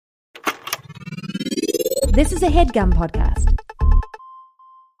This is a HeadGum podcast.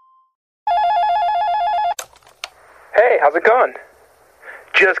 Hey, how's it going?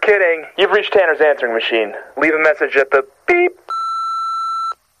 Just kidding. You've reached Tanner's answering machine. Leave a message at the beep.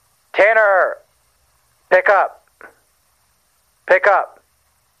 Tanner! Pick up. Pick up.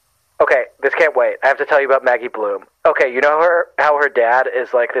 Okay, this can't wait. I have to tell you about Maggie Bloom. Okay, you know how her dad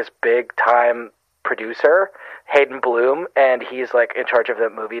is like this big-time producer, Hayden Bloom, and he's like in charge of the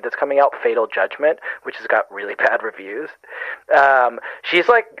movie that's coming out, Fatal Judgment, which has got really bad reviews. She's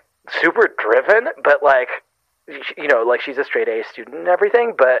like super driven, but like, you know, like she's a straight A student and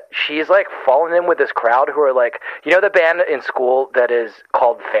everything, but she's like fallen in with this crowd who are like, you know, the band in school that is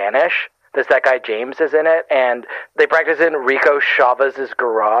called Vanish? That guy James is in it, and they practice in Rico Chavez's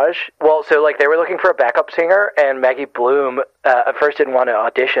garage. Well, so like they were looking for a backup singer, and Maggie Bloom at first didn't want to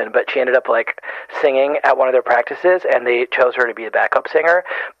audition, but she ended up like singing at one of their practices, and they chose her to be the backup singer.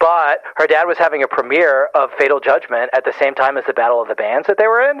 But her dad was having a premiere of Fatal Judgment at the same time as the Battle of the Bands that they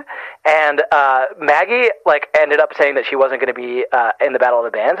were in, and Maggie like ended up saying that she wasn't going to be in the Battle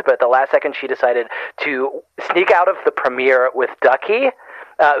of the Bands, but at the last second she decided to sneak out of the premiere with Ducky,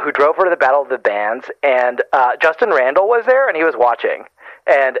 who drove her to the Battle of the Bands, and Justin Randall was there, and he was watching.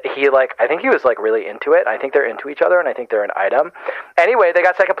 And he, like, I think he was, like, really into it. I think they're into each other, and I think they're an item. Anyway, they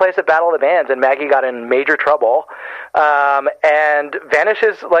got second place at Battle of the Bands, and Maggie got in major trouble. And Vanish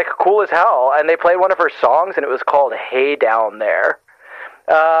is, like, cool as hell, and they played one of her songs, and it was called Hey Down There.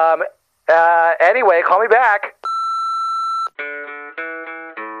 Anyway, call me back.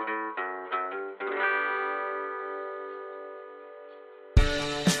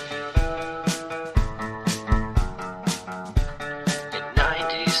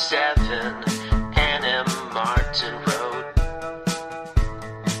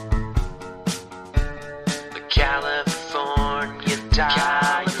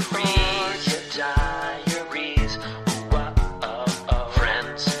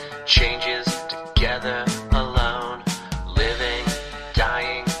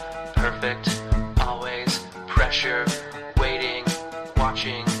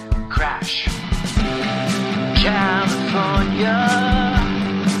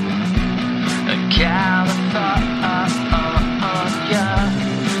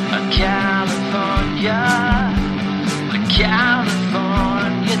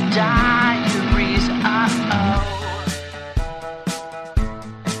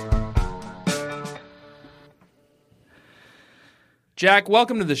 Jack,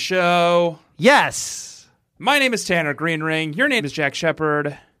 welcome to the show. Yes. My name is Tanner Greenring. Your name is Jack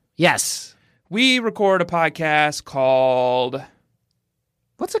Shepard. Yes. We record a podcast called...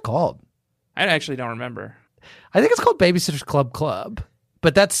 What's it called? I actually don't remember. I think it's called Babysitter's Club.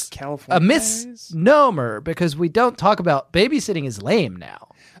 But that's California a misnomer because we don't talk about babysitting is lame now.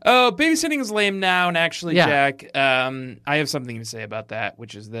 Oh, babysitting is lame now, and actually, Yeah. Jack, I have something to say about that,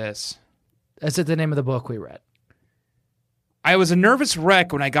 which is this. Is it the name of the book we read? I was a nervous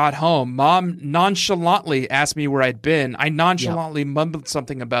wreck when I got home. Mom nonchalantly asked me where I'd been. I nonchalantly mumbled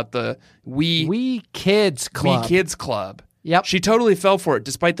something about the We Kids Club. We Kids Club. Yep. She totally fell for it,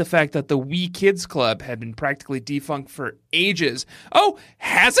 despite the fact that the We Kids Club had been practically defunct for ages. Oh,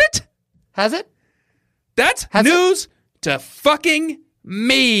 has it? Has it? That's Has news to fucking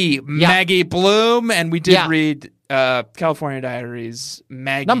me, Maggie Bloom. And we did read California Diaries,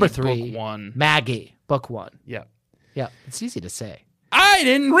 Maggie, Number 3. Book 1. Maggie, Book 1. Yeah. Yeah, it's easy to say. I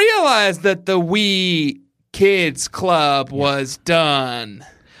didn't realize that the We Kids Club was done.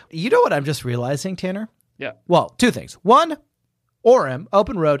 You know what I'm just realizing, Tanner? Yeah. Well, two things. One, Orem,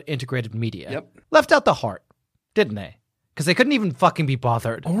 Open Road Integrated Media, left out the heart, didn't they? Because they couldn't even fucking be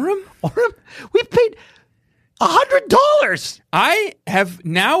bothered. Orem? We paid $100. I have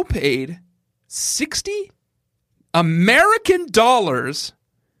now paid 60 American dollars.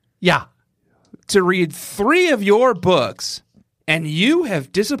 Yeah. To read 3 of your books, and you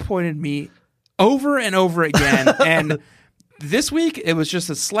have disappointed me over and over again. And this week, it was just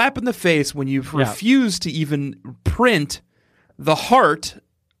a slap in the face when you refused to even print the heart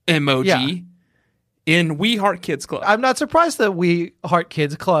emoji in We Heart Kids Club. I'm not surprised that We Heart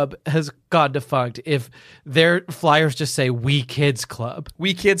Kids Club has gone defunct if their flyers just say We Kids Club.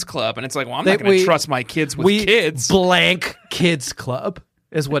 We Kids Club. And it's like, well, I'm not going to trust my kids with kids. Blank Kids Club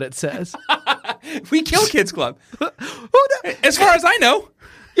is what it says. We Kill Kids Club. As far as I know.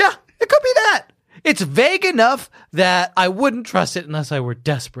 Yeah, it could be that. It's vague enough that I wouldn't trust it unless I were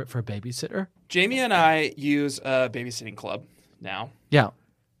desperate for a babysitter. Jamie and I use a babysitting club now. Yeah.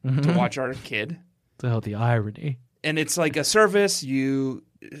 To watch our kid. Oh, the irony. And it's like a service. You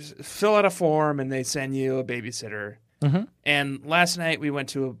fill out a form and they send you a babysitter. Mm-hmm. And last night we went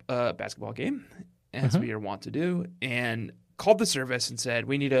to a basketball game. as we are wont to do, and called the service and said,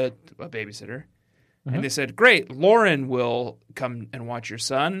 we need a babysitter. And they said, great, Lauren will come and watch your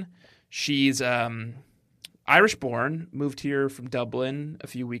son. She's Irish-born, moved here from Dublin a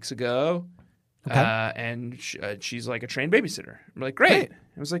few weeks ago, and she's like a trained babysitter. I'm like, great.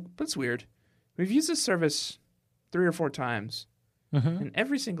 I was like, that's weird. We've used this service 3 or 4 times, and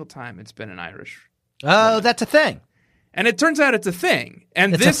every single time it's been an Irish. Oh, that's a thing. And it turns out it's a thing.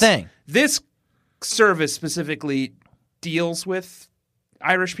 And it's a thing. This service specifically deals with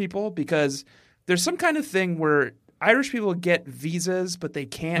Irish people because there's some kind of thing where Irish people get visas, but they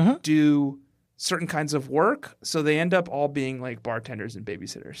can't do certain kinds of work. So they end up all being like bartenders and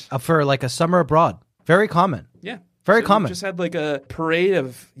babysitters. For like a summer abroad. Very common. Yeah. Very So common. We just had like a parade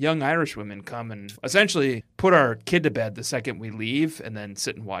of young Irish women come and essentially put our kid to bed the second we leave and then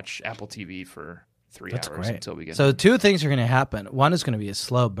sit and watch Apple TV for 3 That's hours great. until we get So home. 2 things are going to happen. One is going to be a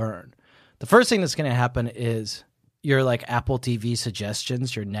slow burn. The first thing that's going to happen is your like Apple TV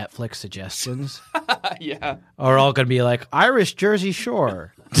suggestions, your Netflix suggestions Yeah. are all going to be like Irish Jersey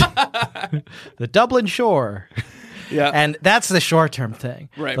Shore, the Dublin Shore. Yeah. And that's the short-term thing.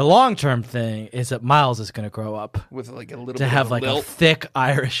 Right. The long-term thing is that Miles is going to grow up With like a little to bit have of a like a lilt. thick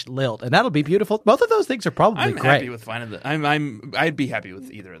Irish lilt, and that'll be beautiful. Both of those things are probably I'm great. happy with finding that. I'd be happy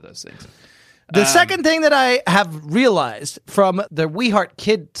with either of those things. The second thing that I have realized from the We Heart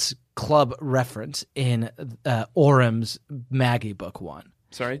Kids Club reference in Orem's Maggie book 1.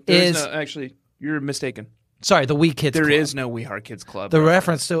 Sorry. There is is- no, actually, you're mistaken. Sorry, the We Kids There Club. is no We Heart Kids Club. The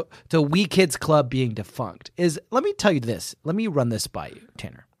reference to We Kids Club being defunct is, let me tell you this. Let me run this by you,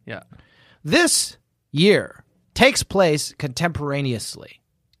 Tanner. Yeah. This year takes place contemporaneously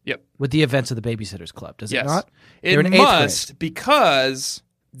Yep. with the events of the Babysitters Club, does Yes. it not? It They're in 8th grade. must because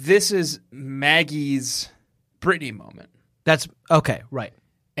this is Maggie's Britney moment. That's okay, right.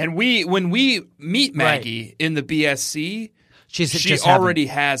 And when we meet Maggie in the BSC, She she already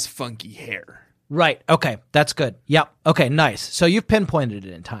has funky hair. Right. Okay. That's good. Yep. Okay. Nice. So you've pinpointed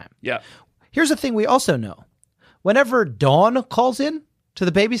it in time. Yeah. Here's the thing we also know. Whenever Dawn calls in to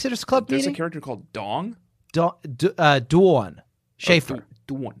the Babysitters Club There's meeting, a character called Dong. Dawn Schaefer.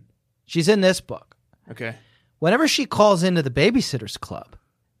 Dawn. She's in this book. Okay. Whenever she calls into the Babysitters Club,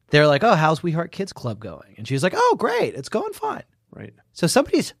 they're like, oh, how's We Heart Kids Club going? And she's like, oh, great. It's going fine. Right. So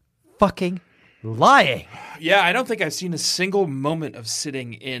somebody's fucking lying. Yeah, I don't think I've seen a single moment of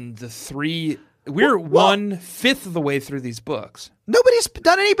sitting in the 3. We're 1/5 of the way through these books. Nobody's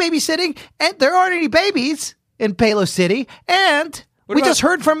done any babysitting, and there aren't any babies in Palo City. And What we about- just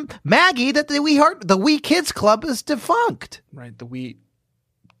heard from Maggie that the We Kids Club is defunct. Right. The We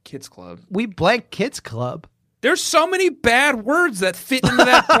Kids Club. We blank Kids Club. There's so many bad words that fit into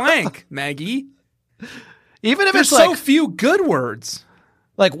that blank, Maggie. Even if There's it's so like few good words.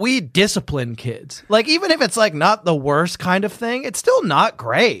 like we discipline kids. Like even if it's like not the worst kind of thing, it's still not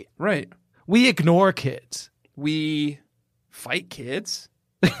great. Right. We ignore kids. We fight kids.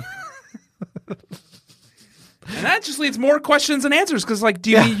 And that just leads more questions than answers. Because, like,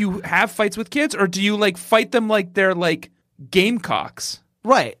 do you mean you have fights with kids, or do you like fight them like they're like gamecocks?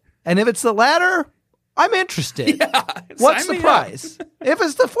 Right. And if it's the latter, I'm interested. Yeah, What's sign the me up. price? If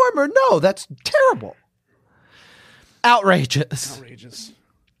it's the former, no, that's terrible. Outrageous. Outrageous.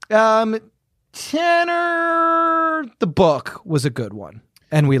 Tanner, the book was a good one,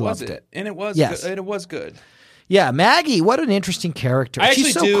 and we Was loved it? it. And it was. Yes. Good. And it was good. Yeah, Maggie, what an interesting character. I actually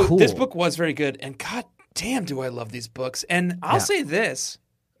She's so do. cool. This book was very good, and god damn, do I love these books. And I'll say this: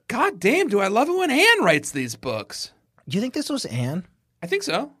 god damn, do I love it when Anne writes these books. Do you think this was Anne? I think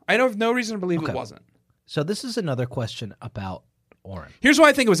so. I have no reason to believe Okay. it wasn't. So this is another question about Orem. Here's why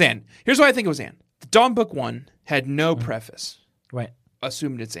I think it was Anne. The Dawn Book 1 had no preface. Right.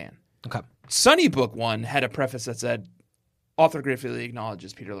 Assumed it's Anne. Okay. Sunny Book 1 had a preface that said, author gratefully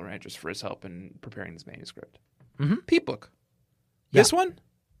acknowledges Peter Larangis for his help in preparing this manuscript. Pete Book. This one,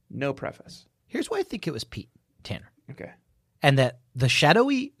 no preface. Here's why I think it was Pete, Tanner. Okay. And that the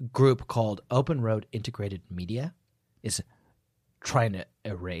shadowy group called Open Road Integrated Media is trying to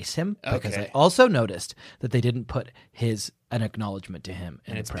erase him because Okay. I also noticed that they didn't put an acknowledgement to him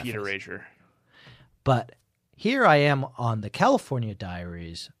in And the it's preface. Peter Rager. But here I am on the California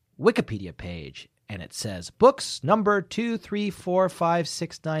Diaries Wikipedia page, and it says books number 2, 3, 4, 5,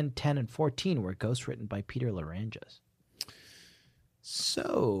 6, 9, 10, and 14 were ghostwritten by Peter Larangis.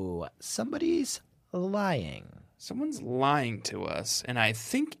 So somebody's lying. Someone's lying to us, and I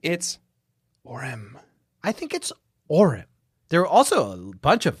think it's Orem. I think it's Orem. There were also a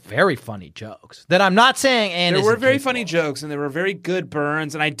bunch of very funny jokes that I'm not saying Anne There isn't were very capable funny of. jokes, and there were very good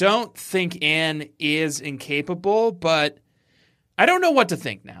burns, and I don't think Anne is incapable, but I don't know what to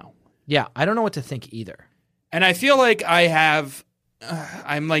think now. Yeah, I don't know what to think either. And I feel like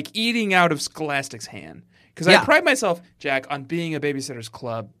I'm like eating out of Scholastic's hand. Because Yeah. I pride myself, Jack, on being a Babysitter's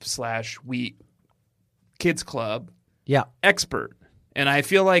Club / kids club Yeah. expert. And I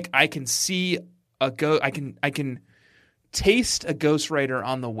feel like I can see I can taste a ghostwriter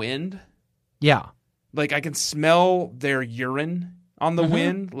on the wind. Yeah. Like I can smell their urine on the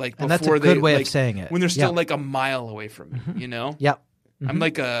wind. Like And before that's a good way of like, saying it. when they're still Yeah. like a mile away from me, you know? Yep. I'm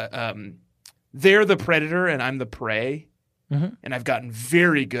like they're the predator and I'm the prey. Mhm. And I've gotten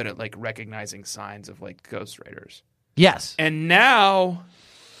very good at like recognizing signs of like ghostwriters. Yes. And now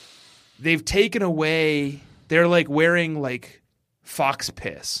they've taken away, they're like wearing like fox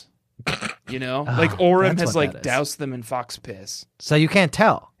piss. You know? like Orem that's has what like that is. doused them in fox piss. So you can't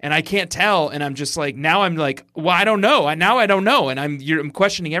tell. And I can't tell, and I'm just like, now I'm like, well, I don't know. And now I don't know. And I'm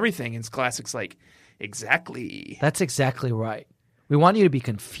questioning everything. And Scholastic's like, exactly. That's exactly right. We want you to be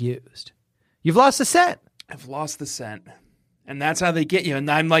confused. You've lost the scent. I've lost the scent. And that's how they get you. And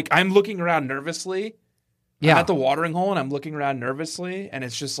I'm like, I'm looking around nervously. Yeah. I'm at the watering hole and I'm looking around nervously. And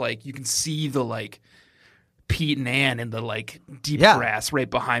it's just like, you can see the like Pete and Ann in the like deep Yeah. grass right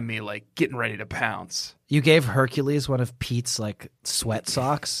behind me, like getting ready to pounce. You gave Hercules one of Pete's like sweat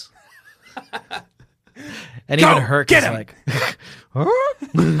socks. And Go, even Herc get is him! like,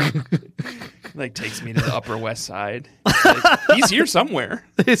 huh? Like takes me to the Upper West Side. Like, he's here somewhere.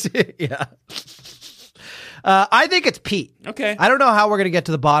 Yeah. I think it's Pete. Okay. I don't know how we're going to get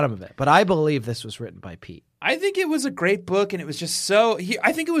to the bottom of it, but I believe this was written by Pete. I think it was a great book, and it was just so.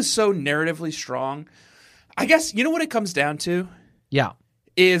 I think it was so narratively strong. I guess you know what it comes down to Yeah.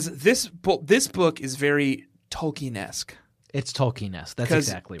 is this book. This book is very Tolkien-esque It's Tolkien-esque. That's because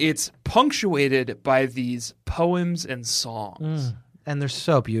exactly right. it's punctuated by these poems and songs. And they're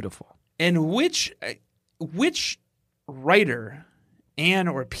so beautiful. And which writer, Anne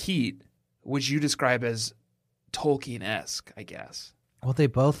or Pete, would you describe as Tolkien-esque? I guess. Well, they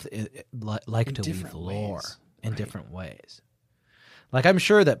both like In to weave different lore ways, in right. different ways. Like I'm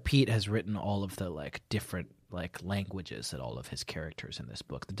sure that Pete has written all of the like different like languages that all of his characters in this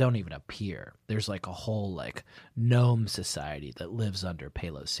book that don't even appear. There's like a whole like gnome society that lives under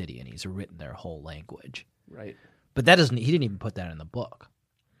Palos City, and he's written their whole language. Right. But that doesn't. He didn't even put that in the book.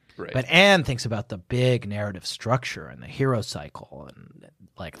 Right. But Anne thinks about the big narrative structure and the hero cycle, and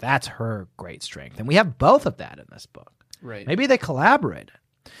like that's her great strength. And we have both of that in this book. Right. Maybe they collaborated.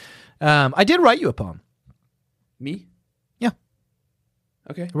 I did write you a poem. Me? Yeah.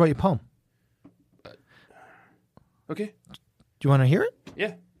 Okay. I wrote you a poem. Okay. Do you want to hear it?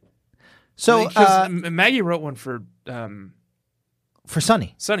 Yeah. So because Maggie wrote one for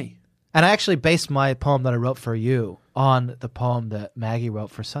Sunny. Sunny. And I actually based my poem that I wrote for you on the poem that Maggie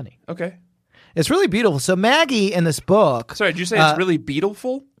wrote for Sunny. Okay. It's really beautiful. So Maggie in this book, Sorry, did you say it's really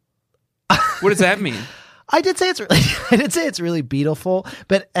beautiful? What does that mean? I did say it's really beautiful,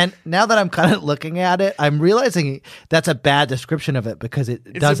 and now that I'm kind of looking at it, I'm realizing that's a bad description of it because it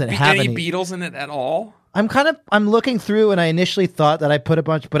doesn't have any any Beatles in it at all. I'm looking through, and I initially thought that I put a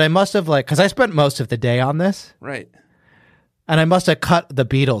bunch, but I must have because I spent most of the day on this, Right. and I must have cut the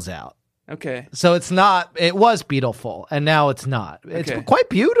Beatles out. Okay. So it's not. It was beautiful, and now it's not. It's Okay. quite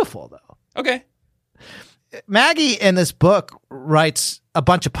beautiful though. Okay. Maggie in this book writes a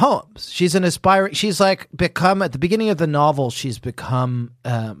bunch of poems. She's an aspiring. She's like become at the beginning of the novel. She's become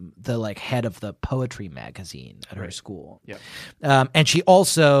the like head of the poetry magazine at her school. Yeah. And she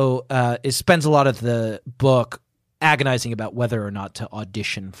also spends a lot of the book agonizing about whether or not to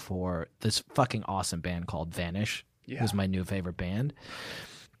audition for this fucking awesome band called Vanish, who's my new favorite band.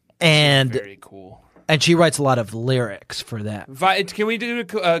 And Very cool. and she writes a lot of lyrics for that. Can we do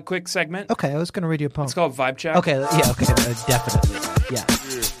a quick segment? Okay, I was going to read you a poem. It's called Vibe Check. Okay, yeah, okay, definitely, yeah.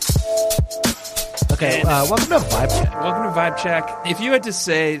 Okay, welcome to Vibe Check. Welcome to Vibe Check. If you had to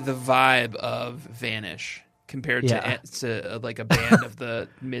say the vibe of Vanish compared to like a band of the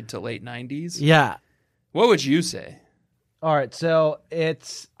mid to late 90s, Yeah. what would you say? All right, so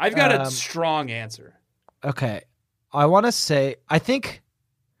it's. I've got a strong answer. Okay, I want to say I think.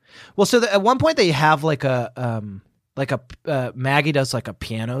 Well, so at one point they have like a Maggie does like a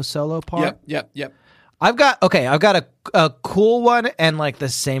piano solo part. Yep. I've got a cool one and like the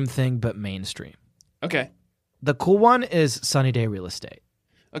same thing but mainstream. Okay. The cool one is Sunny Day Real Estate.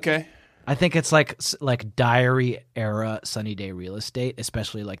 Okay. I think it's like diary era Sunny Day Real Estate,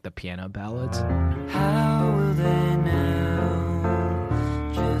 especially like the piano ballads. How will they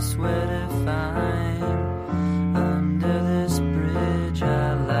know just where to find under this bridge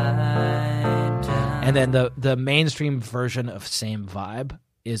I lie down? And then the mainstream version of same vibe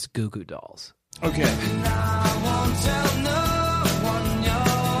is Goo Goo Dolls. Okay. I won't tell no one your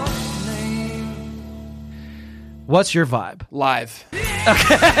What's your vibe? Live.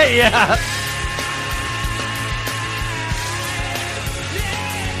 Okay, yeah.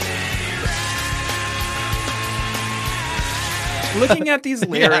 Looking at these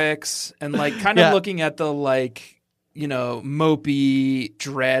lyrics and like kind of Yeah. looking at the like, you know, mopey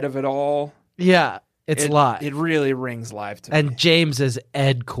dread of it all. Yeah, it's live. It really rings live to me. And James is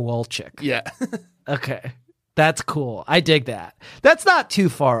Ed Kowalczyk. Yeah. Okay. That's cool. I dig that. That's not too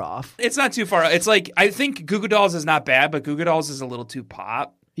far off. It's not too far. It's like, I think Goo Goo Dolls is not bad, but Goo Goo Dolls is a little too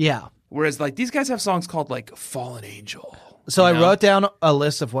pop. Yeah. Whereas like these guys have songs called like Fallen Angel. So you I know? wrote down a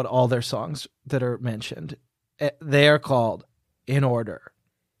list of what all their songs that are mentioned. They are called in order.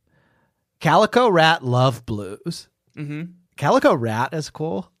 Calico Rat Love Blues. Mm-hmm. Calico Rat is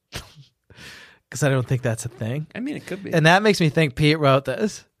cool. Because I don't think that's a thing. I mean, it could be. And that makes me think Pete wrote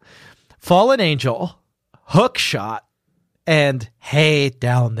this. Fallen Angel, Hook Shot, and Hey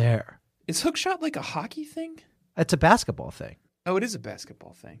Down There. Is Hookshot like a hockey thing? It's a basketball thing. Oh, it is a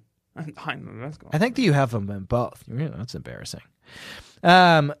basketball thing. I'm a basketball. I think that you have them in both. That's embarrassing.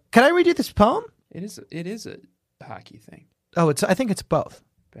 Can I read you this poem? It is a hockey thing. Oh, I think it's both.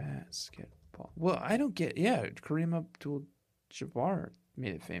 Basketball. Well, I don't get. Yeah, Kareem Abdul-Jabbar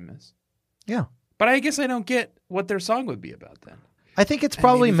made it famous. Yeah. But I guess I don't get what their song would be about then. I think it's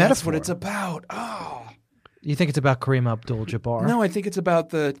probably Maybe metaphor. That's what it's about. Oh. You think it's about Kareem Abdul-Jabbar? No, I think it's about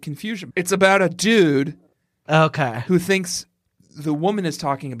the confusion. It's about a dude Okay. who thinks the woman is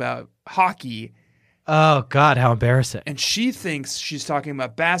talking about hockey, Oh, God, how embarrassing. and she thinks she's talking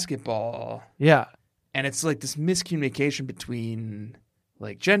about basketball. Yeah. And it's like this miscommunication between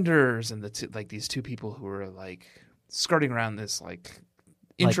like genders and these two people who are like skirting around this like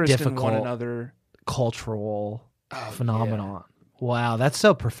interest in one difficult another. Cultural Oh, phenomenon. Wow, that's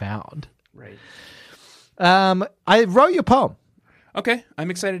so profound. Right. I wrote you a poem. Okay,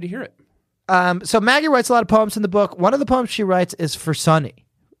 I'm excited to hear it. So Maggie writes a lot of poems in the book. One of the poems she writes is for Sonny,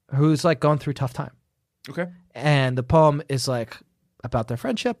 who's like going through a tough time. Okay. And the poem is like about their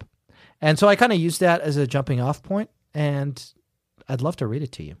friendship. And so I kind of used that as a jumping off point, and I'd love to read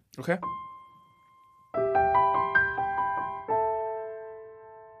it to you. Okay.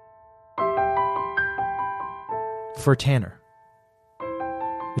 For Tanner.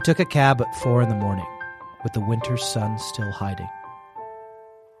 We took a cab at 4 a.m, with the winter sun still hiding.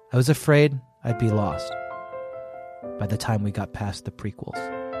 I was afraid I'd be lost by the time we got past the prequels.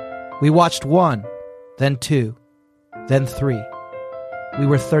 We watched 1, then 2, then 3. We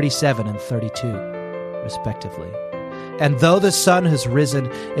were 37 and 32, respectively. And though the sun has risen,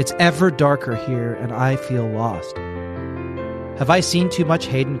 it's ever darker here, and I feel lost. Have I seen too much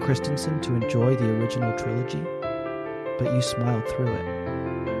Hayden Christensen to enjoy the original trilogy? But you smiled through it.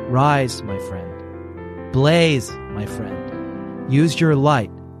 Rise, my friend. Blaze, my friend. Use your light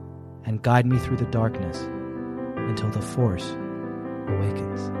and guide me through the darkness until the Force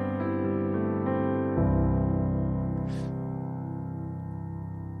awakens.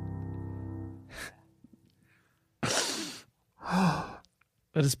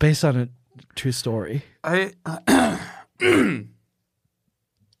 That is based on a true story. I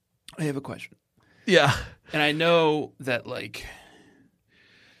have a question. Yeah. And I know that like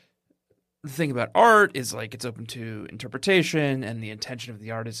the thing about art is like it's open to interpretation, and the intention of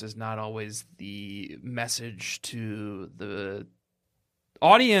the artist is not always the message to the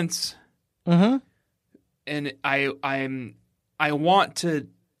audience. Mm-hmm. And I want to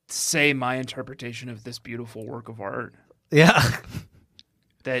say my interpretation of this beautiful work of art Yeah.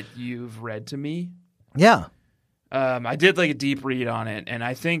 that you've read to me. Yeah. I did like a deep read on it, and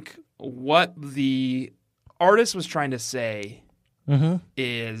I think what the artist was trying to say Mm-hmm.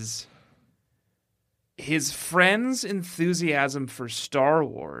 is his friend's enthusiasm for Star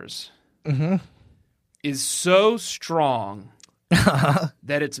Wars Mm-hmm. is so strong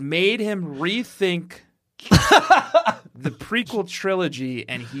that it's made him rethink the prequel trilogy,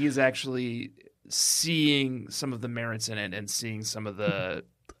 and he is actually seeing some of the merits in it and seeing some of the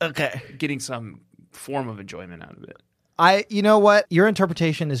Okay. getting some form of enjoyment out of it. You know what? Your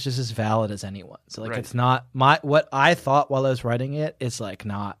interpretation is just as valid as anyone. So like, Right. it's not what I thought while I was writing it. It's like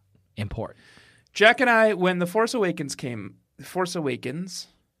not important. Jack and I, when The Force Awakens came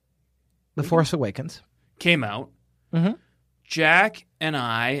out, Mhm. Jack and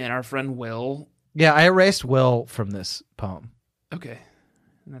I and our friend Will. Yeah, I erased Will from this poem. Okay,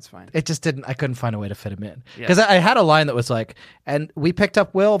 that's fine. It just didn't. I couldn't find a way to fit him in Yeah. because I had a line that was like, "And we picked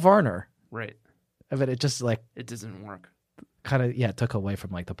up Will Varner," Right. but it just like It doesn't work. kind of took away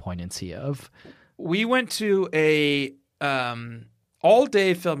from like the poignancy of. We went to a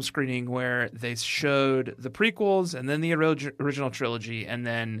all-day film screening where they showed the prequels and then the original trilogy, and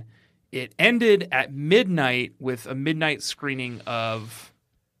then it ended at midnight with a midnight screening of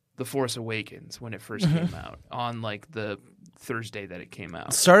The Force Awakens when it first came out on like the Thursday that it came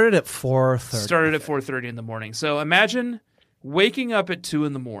out. Started at 4:30. Started at 4:30 in the morning. So imagine waking up at 2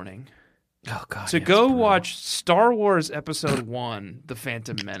 in the morning Oh god. to yeah, go it's brutal. watch Star Wars Episode 1, The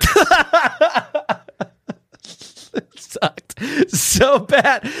Phantom Menace. It sucked so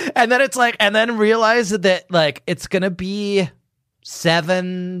bad. And then it's like, and then realize that like it's gonna be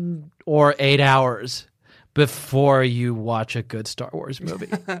 7 or 8 hours before you watch a good Star Wars movie.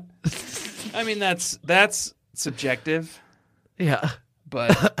 I mean, that's subjective, Yeah.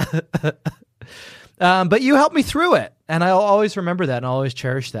 but But you helped me through it, and I'll always remember that, and I'll always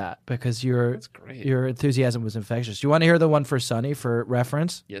cherish that because that's great. your enthusiasm was infectious. Do you want to hear the one for Sunny for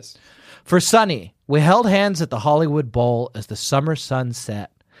reference? Yes. For Sunny, we held hands at the Hollywood Bowl as the summer sun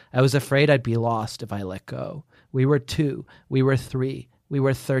set. I was afraid I'd be lost if I let go. We were 2. We were 3. We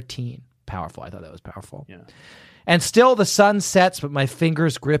were 13. Powerful. I thought that was powerful. Yeah. And still the sun sets, but my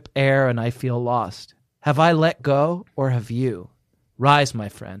fingers grip air and I feel lost. Have I let go, or have you? Rise, my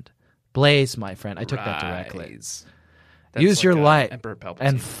friend. Blaze, my friend. I took that directly. Rise. Use That's your like, light Emperor Palpatine.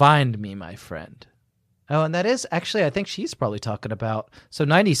 and find me, my friend. Oh, and that is actually, I think she's probably talking about. So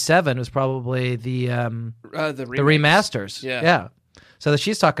 97 was probably the the remasters. Yeah. Yeah. So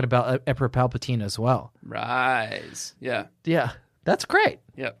she's talking about Emperor Palpatine as well. Rise. Yeah. Yeah. That's great.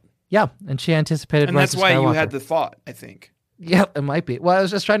 Yep. Yeah. And she anticipated And Rise that's of why you Skywalker. had the thought, I think. Yeah, it might be. Well, I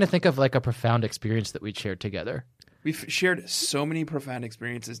was just trying to think of like a profound experience that we'd shared together. We've shared so many profound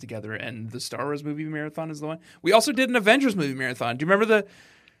experiences together, and the Star Wars movie marathon is the one. We also did an Avengers movie marathon. Do you remember the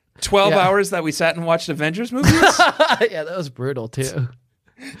 12 Yeah. hours that we sat and watched Avengers movies? Yeah, that was brutal too.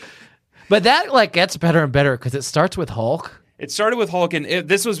 But that like gets better and better because it starts with Hulk. It started with Hulk, and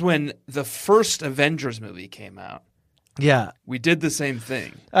this was when the first Avengers movie came out. Yeah. We did the same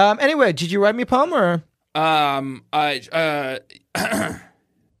thing. Anyway, did you write me a poem or? I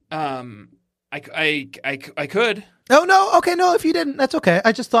could. Oh no. Okay, no. If you didn't, that's okay.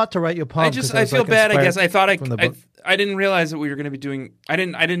 I just thought to write you a poem. I 'cause I was, feel like, bad. I guess inspired I thought from the book. I didn't realize that we were going to be doing. I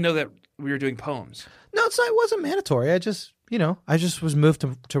didn't know that we were doing poems. No, it wasn't mandatory. I just was moved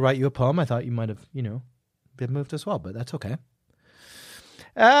to write you a poem. I thought you might have been moved as well, but that's okay.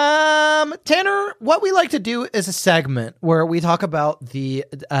 Tanner, what we like to do is a segment where we talk about the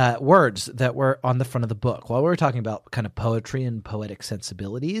words that were on the front of the book. While we were talking about kind of poetry and poetic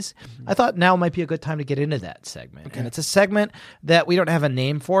sensibilities, I thought now might be a good time to get into that segment. And it's a segment that we don't have a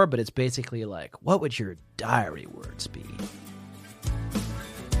name for, but it's basically like, what would your diary words be?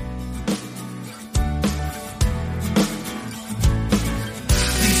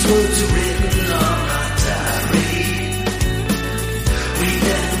 These words are written on our diary. We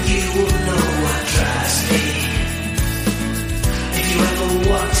never you will know what drives me. If you ever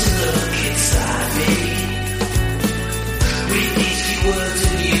want to look inside me, read these few words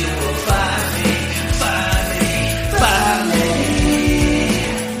and you will find me, find me.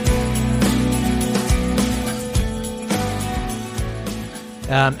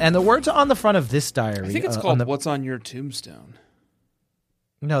 And the words on the front of this diary. I think it's on called the- "What's on Your Tombstone."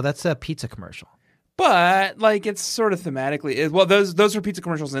 No, that's a pizza commercial. But like it's sort of thematically. Well, those were pizza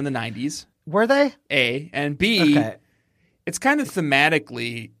commercials in the 90s. Were they? A and B. Okay. It's kind of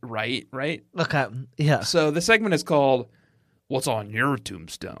thematically right. Okay. Yeah. So the segment is called "What's on Your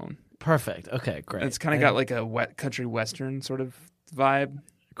Tombstone." Perfect. Okay, great. It's kind of got like a wet country western sort of vibe.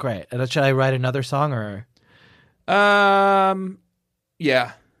 Great. And should I write another song or?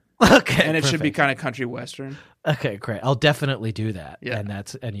 Yeah, Okay. and it should be perfect. kind of country western. Okay, great. I'll definitely do that. Yeah.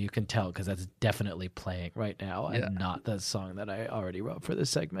 And you can tell because that's definitely playing right now Yeah. and not the song that I already wrote for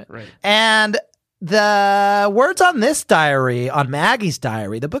this segment. Right. And the words on this diary, on Maggie's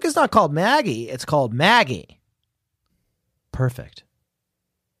diary, the book is not called Maggie, it's called Maggie. Perfect.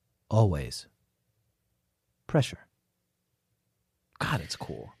 Always. Pressure. God, it's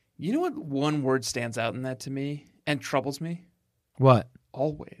cool. You know what? One word stands out in that to me and troubles me. What?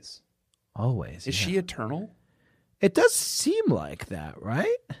 Always. Always. Is yeah. she eternal? It does seem like that,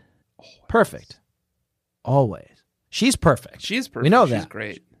 right? Perfect. Always. She's perfect. She is perfect. We know She's that.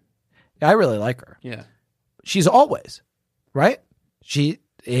 great. I really like her. Yeah. She's always, right? She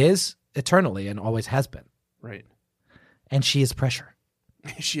is eternally and always has been. Right. And she is pressure.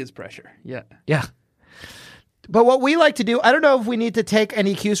 She is pressure. Yeah. Yeah. But what we like to do, I don't know if we need to take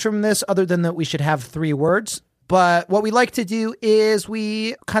any cues from this other than that we should have 3 words. But what we like to do is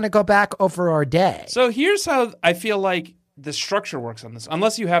we kind of go back over our day. So here's how I feel like the structure works on this.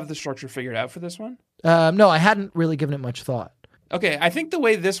 Unless you have the structure figured out for this one. No, I hadn't really given it much thought. Okay, I think the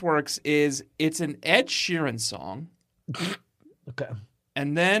way this works is it's an Ed Sheeran song, Okay.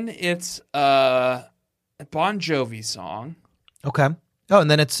 And then it's a Bon Jovi song. Okay. Oh,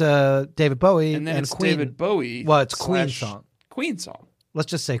 and then it's David Bowie And then it's Queen. David Bowie. Well, it's Queen / song. Queen song. Let's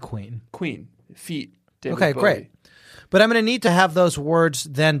just say Queen. Queen. Feet. David Okay, Bowie. great. But I'm going to need to have those words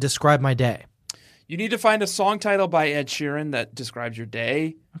then describe my day. You need to find a song title by Ed Sheeran that describes your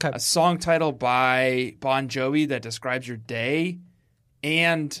day. Okay. A song title by Bon Jovi that describes your day.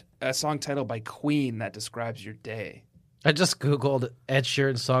 And a song title by Queen that describes your day. I just Googled Ed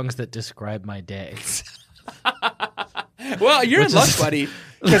Sheeran songs that describe my day. Well, you're in luck, buddy,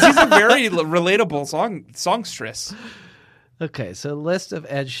 because he's a very relatable songstress. Okay, so list of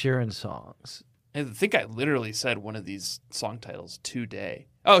Ed Sheeran songs. I think I literally said one of these song titles today.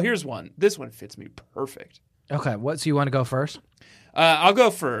 Oh, here's one. This one fits me perfect. Okay, so you want to go first? I'll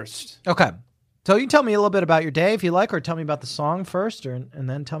go first. Okay. So you tell me a little bit about your day if you like, or tell me about the song first, and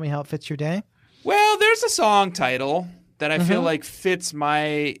then tell me how it fits your day. Well, there's a song title that I feel like fits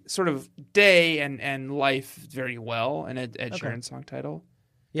my sort of day and life very well, an Ed Sheeran song title,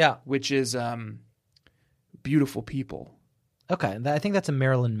 Yeah. which is Beautiful People. Okay, I think that's a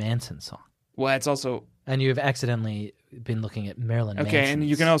Marilyn Manson song. Well, it's also... And you've accidentally been looking at Marilyn Manson. Okay, and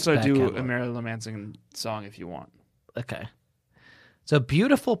you can also do catalog. a Marilyn Manson song if you want. Okay. So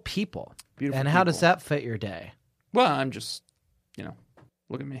Beautiful People. Beautiful And how does People. that fit your day? Well, I'm just,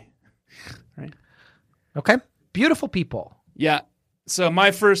 look at me. Right? Okay. Beautiful People. Yeah. So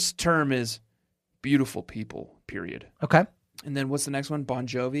my first term is Beautiful People, period. Okay. And then what's the next one? Bon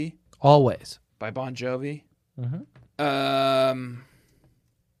Jovi Always. by Bon Jovi. Mhm.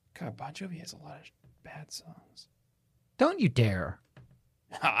 God, Bon Jovi has a lot of bad songs. Don't you dare.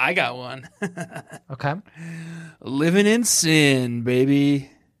 I got one. Okay. Living in Sin, baby.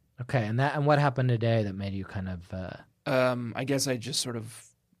 Okay. And what happened today that made you kind of I guess I just sort of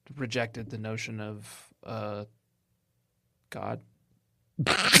rejected the notion of God.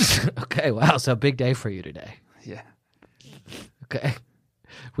 Okay, wow. So big day for you today. Yeah. Okay.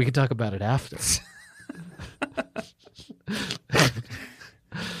 We can talk about it after.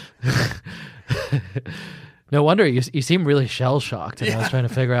 No wonder you seem really shell shocked, and I was trying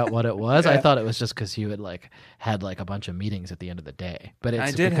to figure out what it was. I thought it was just because you had a bunch of meetings at the end of the day. But it's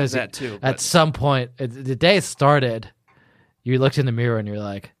I did have because that too. at some point the day started, you looked in the mirror and you're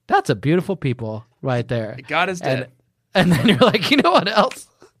like, "That's a beautiful people right there." God is dead. And then you're like, you know what else?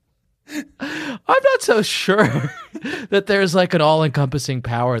 I'm not so sure that there's like an all-encompassing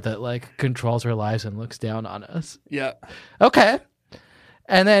power that like controls our lives and looks down on us. Yeah. Okay.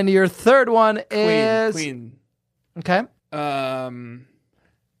 And then your third one is Queen. Okay. Don't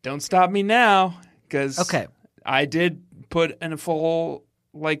stop me now, because Okay. I did put in a full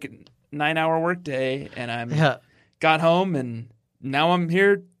 9-hour workday, and Yeah. got home, and now I'm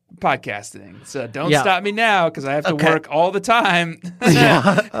here podcasting. So don't Yeah. stop me now, because I have to Okay. work all the time.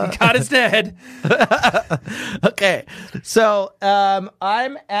 Yeah. God is dead. Okay. So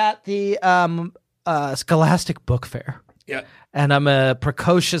I'm at the Scholastic Book Fair, Yep. and I'm a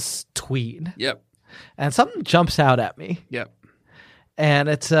precocious tween, Yep. and something jumps out at me. Yep. And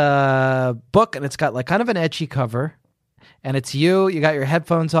it's a book, and it's got like kind of an edgy cover, and it's you got your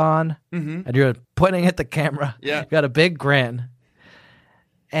headphones on, Mm-hmm. and you're pointing at the camera. Yeah. You got a big grin,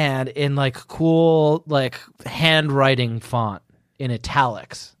 and in like cool like handwriting font in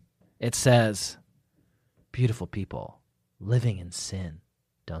italics, it says, "Beautiful people living in sin,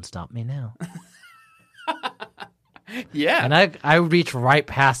 don't stop me now." Yeah. And I reach right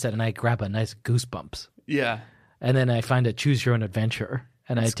past it, and I grab a nice goosebumps, Yeah. and then I find a choose your own adventure,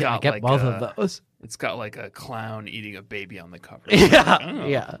 and I It's got get like both a- of those. It's got like a clown eating a baby on the cover. Yeah, Oh.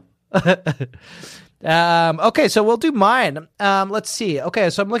 yeah. Okay, so we'll do mine. Let's see. Okay,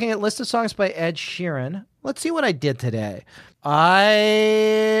 so I'm looking at list of songs by Ed Sheeran. Let's see what I did today.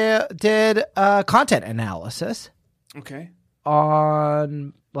 I did content analysis Okay.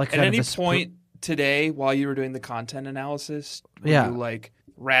 on like At kind any of a point today, while you were doing the content analysis, were Yeah. you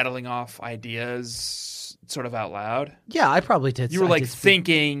rattling off ideas sort of out loud? Yeah, I probably did. You were I did speak-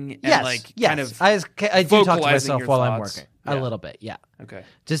 thinking and Yes, yes. kind of I do talk to vocalizing myself your while I'm thoughts. working Yeah. a little bit. Yeah. okay.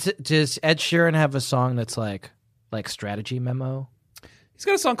 Does Ed Sheeran have a song that's like strategy memo? He's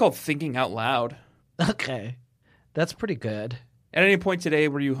got a song called "Thinking Out Loud." Okay, that's pretty good. At any point today,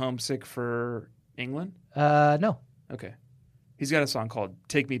 were you homesick for England? No. Okay. He's got a song called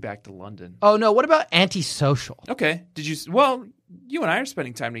 "Take Me Back to London." Oh no. What about Antisocial? Okay. Did you? Well, you and I are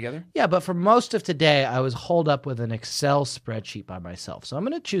spending time together. Yeah, but for most of today, I was holed up with an Excel spreadsheet by myself. So I'm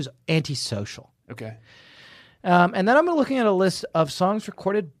going to choose Antisocial. Okay. And then I'm looking at a list of songs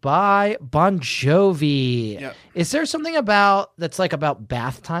recorded by Bon Jovi. Yep. Is there something about that's like about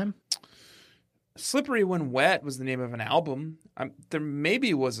bath time? Slippery When Wet was the name of an album. There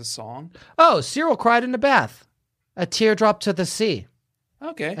maybe was a song. Oh, Cyril cried in the bath. A teardrop to the sea.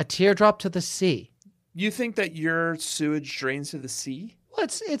 Okay. A teardrop to the sea. You think that your sewage drains to the sea? Well,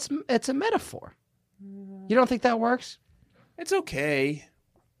 it's a metaphor. You don't think that works? It's okay.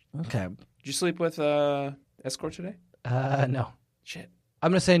 Okay. Did you sleep with escort today? No. Shit.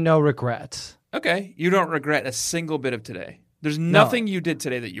 I'm gonna say no regrets. Okay. You don't regret a single bit of today. There's nothing you did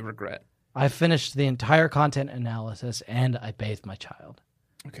today that you regret. I finished the entire content analysis and I bathed my child.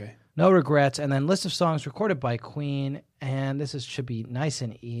 Okay. No regrets. And then list of songs recorded by Queen. And this should be nice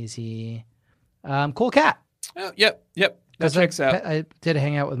and easy. Cool Cat. Oh, yep. That checks out. I did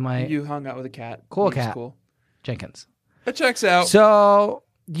hang out with my You hung out with a cat. Cool He was cat. Cool. Jenkins. That checks out. So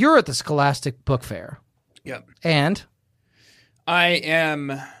you're at the Scholastic Book Fair. Yep. And I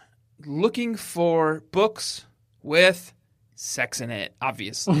am looking for books with sex in it,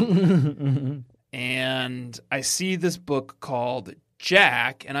 obviously. And I see this book called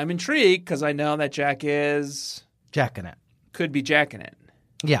Jack, and I'm intrigued because I know that Jack is... jacking it. could be jacking it.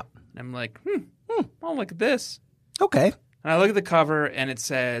 Yeah. And I'm like, I'll look at this. Okay. And I look at the cover, and it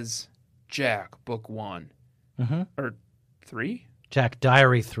says Jack, Book 1. Mm-hmm. Or 3? Jack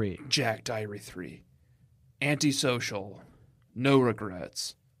Diary 3. Jack Diary 3. Antisocial. No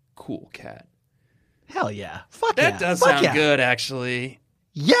regrets. Cool cat. Hell yeah. Fuck That yeah. does Fuck sound yeah. good, actually.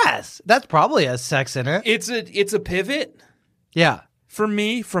 Yes. That's probably has sex in it. It's a pivot Yeah. for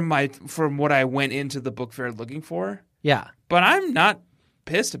me from what I went into the book fair looking for. Yeah. But I'm not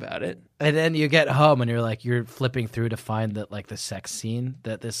pissed about it. And then you get home and you're flipping through to find that like the sex scene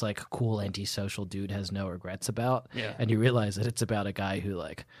that this like cool antisocial dude has no regrets about. Yeah. And you realize that it's about a guy who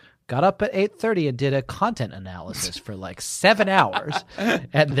like got up at 8:30 and did a content analysis for like 7 hours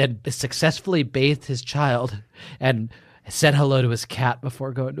and then successfully bathed his child and said hello to his cat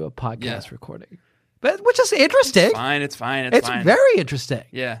before going to a podcast recording. But which is interesting. It's fine. It's fine. very interesting.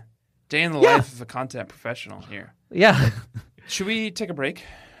 Yeah. Day in the Yeah. life of a content professional here. Yeah. Should we take a break?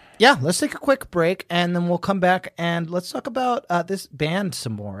 Yeah, let's take a quick break and then we'll come back and let's talk about this band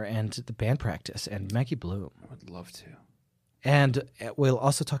some more and the band practice and Maggie Bloom. I would love to. And we'll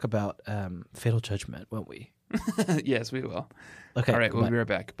also talk about Fatal Judgment, won't we? Yes, we will. Okay. All right, we'll bye. be right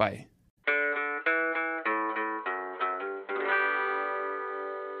back. Bye.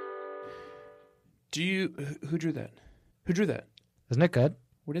 Who drew that? Who drew that? Isn't it good?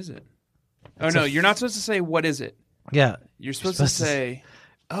 What is it? Oh, no, you're not supposed to say, what is it? Yeah. You're supposed to say,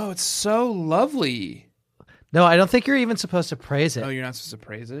 oh, it's so lovely. No, I don't think you're even supposed to praise it. Oh, you're not supposed to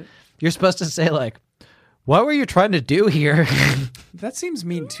praise it? You're supposed to say, like, what were you trying to do here? That seems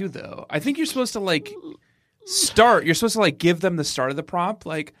mean, too, though. I think you're supposed to, like, start. You're supposed to, like, give them the start of the prompt.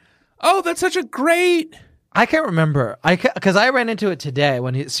 Like, oh, that's such a great... I can't remember. Because I ran into it today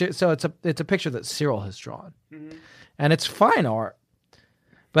when so it's a picture that Cyril has drawn, and it's fine art.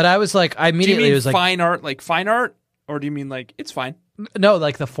 But I was like, I immediately do you mean was like, fine art, or do you mean like it's fine? no,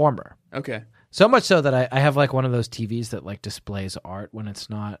 like the former. Okay. So much so that I have like one of those TVs that like displays art when it's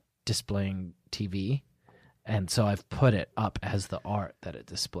not displaying TV, and so I've put it up as the art that it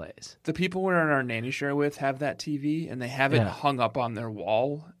displays. The people we're in our nanny share with have that TV, and they have it Yeah. hung up on their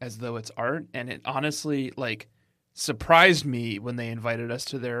wall as though it's art. And it honestly, like, surprised me when they invited us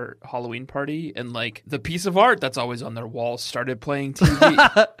to their Halloween party, and like the piece of art that's always on their wall started playing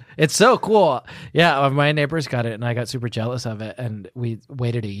TV. It's so cool. Yeah, my neighbors got it and I got super jealous of it and we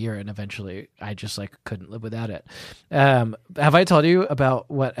waited a year and eventually I just like couldn't live without it. Have I told you about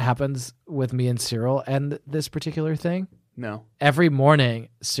what happens with me and Cyril and this particular thing? No. Every morning,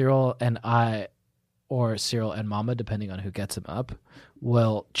 Cyril and I, or Cyril and Mama, depending on who gets him up,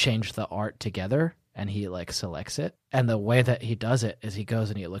 will change the art together. And he like selects it. And the way that he does it is he goes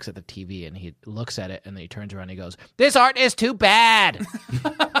and he looks at the TV and he looks at it and then he turns around and he goes, "This art is too bad."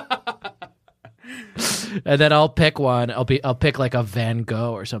 And then I'll pick one. I'll pick like a Van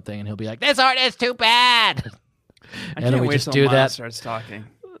Gogh or something and he'll be like, "This art is too bad." I And can't then we wait just till do Miles that starts talking.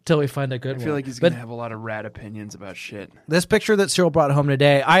 till we find a good I one. feel like he's But gonna have a lot of rad opinions about shit. this picture that Cyril brought home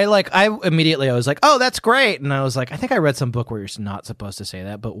today, I immediately I was like, "Oh, that's great." And I was like, I think I read some book where you're not supposed to say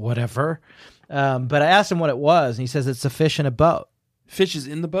that, but whatever. But I asked him what it was, and he says it's a fish in a boat. Fish is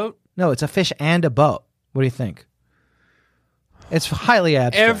in the boat. No, it's a fish and a boat. What do you think? It's highly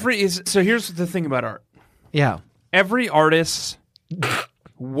abstract. So here's the thing about art. Yeah. Every artist's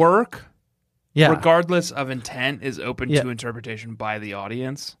work, Yeah. regardless of intent, is open Yeah. to interpretation by the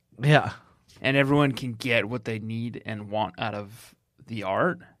audience. Yeah. And everyone can get what they need and want out of the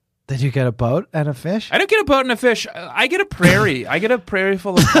art. Did you get a boat and a fish? I don't get a boat and a fish. I get a prairie. I get a prairie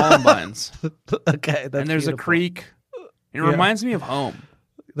full of columbines. Okay. That's And there's a beautiful. creek. It Yeah. reminds me of home.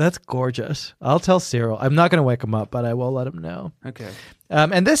 That's gorgeous. I'll tell Cyril. I'm not going to wake him up, but I will let him know. Okay.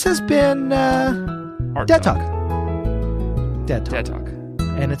 And this has been Art Dad Talk. Talk. Dad Talk. Dad Talk.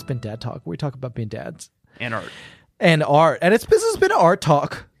 And it's been Dad Talk. We talk about being dads. And art. And art. And this has been Art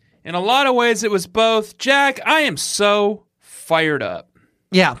Talk. In a lot of ways, it was both. Jack, I am so fired up.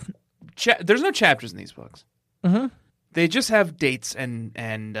 Yeah. There's no chapters in these books. Mm-hmm. They just have dates and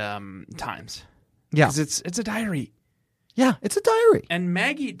times. Yeah. Because it's a diary. Yeah, it's a diary. And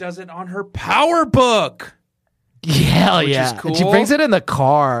Maggie does it on her power book. Hell Which is yeah. cool. And she brings it in the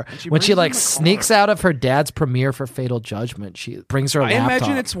car. And she When brings she it in like the sneaks car. out of her dad's premiere for Fatal Judgment, she brings her I laptop.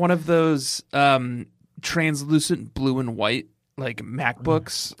 imagine it's one of those translucent blue and white like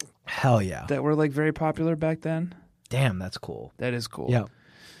MacBooks Hell yeah. that were like very popular back then. Damn, that's cool. That is cool. Yeah.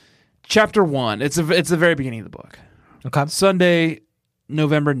 Chapter 1. It's the very beginning of the book. Okay. Sunday,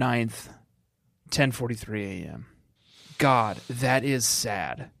 November 9th, 10:43 a.m. God, that is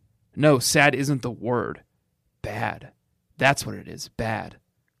sad. No, sad isn't the word. Bad. That's what it is. Bad.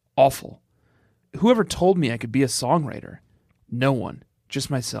 Awful. Whoever told me I could be a songwriter? No one.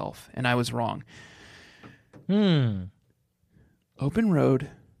 Just myself. And I was wrong. Open Road.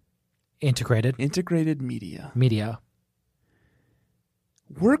 Integrated Media. media.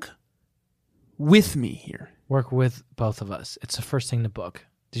 Work with me here. Work with both of us. It's the first thing in the book.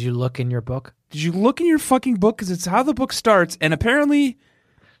 Did you look in your book? Did you look in your fucking book? Because it's how the book starts. And apparently,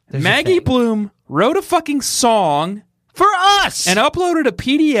 There's a Maggie thing. Bloom wrote a fucking song For us! and uploaded a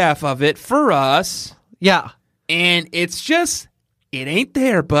PDF of it for us. Yeah. And it's just, it ain't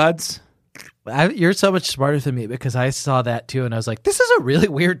there, buds. You're so much smarter than me because I saw that too and I was like, this is a really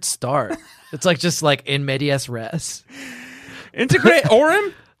weird start. It's like just like in medias res. Integrate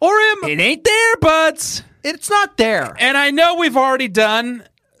Orem? Orem, It ain't there, buds. it's not there. And I know we've already done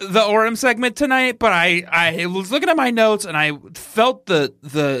the Orem segment tonight, but I was looking at my notes and I felt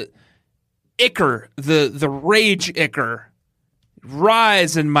the ichor, the rage ichor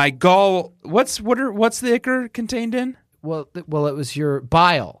rise in my gall. What's the ichor contained in? Well, it was your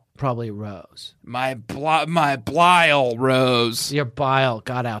bile probably rose. My bile rose Your bile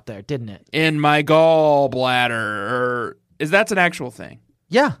got out there, didn't it? in my gallbladder. Or that's an actual thing?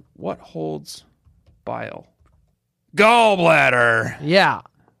 Yeah. What holds bile? Gallbladder. Yeah.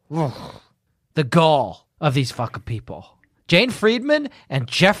 Ugh. The gall of these fucking people. Jane Friedman and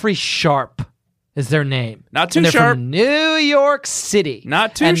Jeffrey Sharp is their name. Not too And they're sharp. from New York City.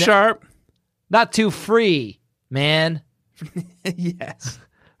 Not too And sharp. Not too free, man. Yes.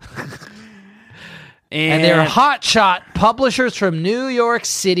 And they're hotshot publishers from New York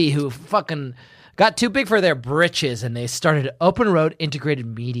City who fucking got too big for their britches and they started Open Road Integrated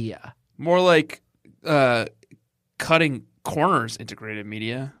Media. more like cutting corners integrated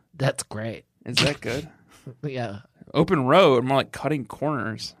media. That's great. Is that good? Yeah. Open Road, more like cutting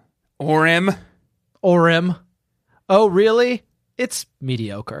corners. Orem. Orem. Oh, really? It's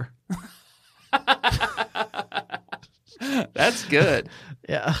mediocre. That's good.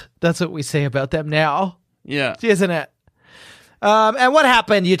 Yeah. That's what we say about them now, Yeah. isn't it? And what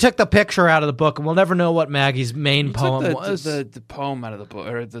happened? You took the picture out of the book, and we'll never know what Maggie's main You poem took was. the poem out of the book,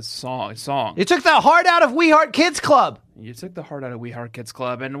 or the song. You took the heart out of We Heart Kids Club. You took the heart out of We Heart Kids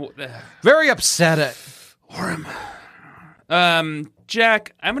Club, and Very upsetting. Orem.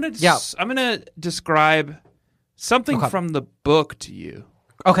 Jack, I'm gonna describe something Okay. from the book to you.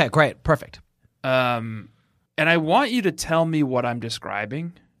 Okay, great. Perfect. And I want you to tell me what I'm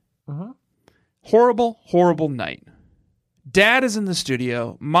describing. Mm-hmm. Horrible, horrible night. Dad is in the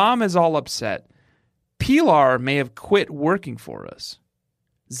studio. Mom is all upset. Pilar may have quit working for us.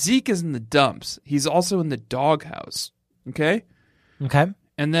 Zeke is in the dumps. He's also in the doghouse. Okay? Okay.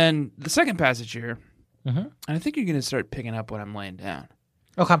 And then the second passage here, Mm-hmm. and I think you're going to start picking up what I'm laying down.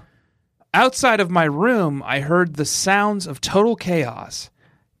 Okay. Outside of my room, I heard the sounds of total chaos.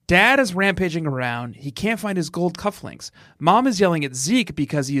 Dad is rampaging around. He can't find his gold cufflinks. Mom is yelling at Zeke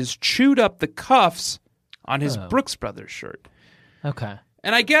because he has chewed up the cuffs on his Brooks Brothers shirt. Okay.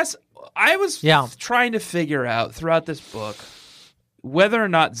 And I guess I was trying to figure out throughout this book whether or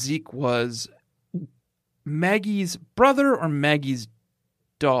not Zeke was Maggie's brother or Maggie's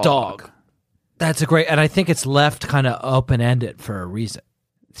dog. That's a great, and I think it's left kind of open-ended for a reason.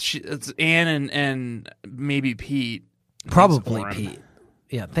 It's Anne and maybe Pete. Probably Orem. Pete.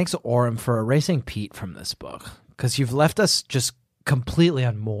 Yeah, thanks, Orem, for erasing Pete from this book because you've left us just completely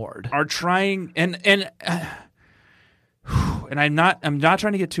unmoored. Are trying and I'm not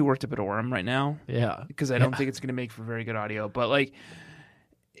trying to get too worked up at Orem right now. Yeah, Because I don't think it's going to make for very good audio. But like,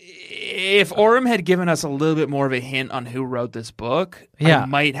 If Orem had given us a little bit more of a hint on who wrote this book, Yeah. I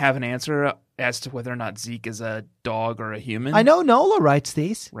might have an answer as to whether or not Zeke is a dog or a human. I know Nola writes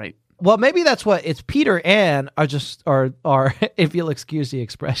these. Right. Well, maybe that's what it's. Peter and are just are if you'll excuse the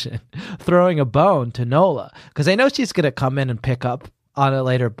expression, throwing a bone to Nola because they know she's going to come in and pick up on a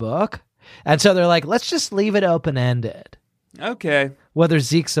later book, and so they're like, let's just leave it open ended, Okay. whether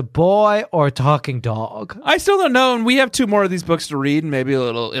Zeke's a boy or a talking dog. I still don't know, and we have 2 more of these books to read, and maybe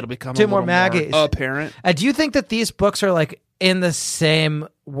it'll become Two a more little Maggies. more apparent. And do you think that these books are like in the same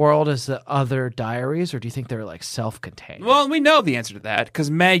world as the other diaries, or do you think they're like self-contained? Well, we know the answer to that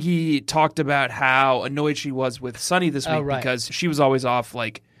because Maggie talked about how annoyed she was with Sunny this week right. because she was always off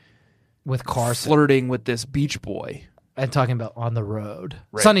like With Carson flirting with this beach boy. and talking about on the road.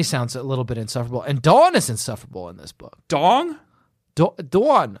 Right. Sunny sounds a little bit insufferable, and Dawn is insufferable in this book. Dong?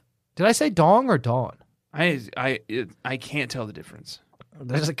 Dawn. Did I say Dong or Dawn? I can't tell the difference.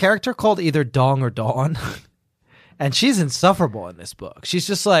 There's a character called either Dong or Dawn, and she's insufferable in this book. She's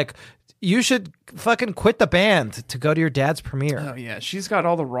just like, you should fucking quit the band to go to your dad's premiere. Oh yeah, she's got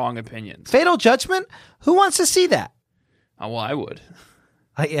all the wrong opinions. Fatal Judgment? Who wants to see that? Oh, well, I would.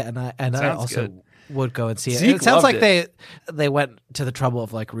 Yeah, and I Sounds also good. would go and see it. Zeke It sounds loved like they went to the trouble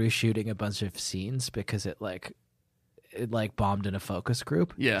of like reshooting a bunch of scenes because it bombed in a focus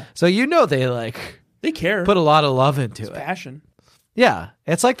group. Yeah, So they they care. put a lot of love into it. passion. Yeah,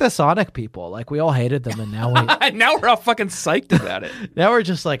 it's like the Sonic people. Like we all hated them, and now Now we're all fucking psyched about it. now we're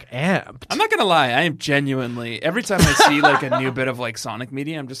just like amped. I'm not gonna lie. I am genuinely every time I see like a new bit of like Sonic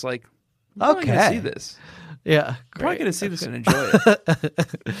media, I'm just like, I'm probably gonna Okay. see this. Yeah, I'm probably great. gonna see this and enjoy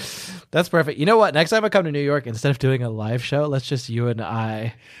it. That's perfect. You know what? Next time I come to New York, instead of doing a live show, let's just you and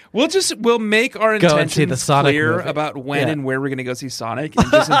I. We'll make our Go and see the intentions Sonic clear movie. about when Yeah. and where we're gonna go see Sonic,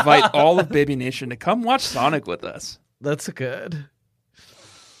 and just invite all of Baby Nation to come watch Sonic with us. That's good.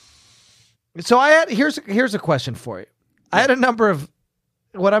 So here's a question for you. I had a number of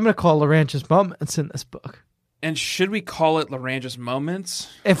what I'm going to call Larrange's moments in this book. And should we call it Larrange's moments?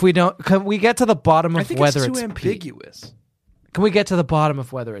 If we don't, can we get to the bottom I of think whether it's it's too Pete? ambiguous. Can we get to the bottom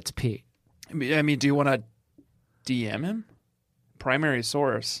of whether it's Pete? I mean, do you want to DM him? Primary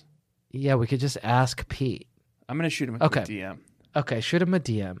source. Yeah, we could just ask Pete. I'm gonna shoot him a quick Okay. DM. Okay, shoot him a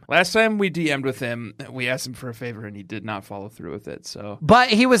DM. Last time we DM'd with him, we asked him for a favor and he did not follow through with it. So But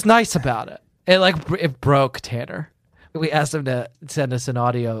he was nice about it. It broke Tanner. We asked him to send us an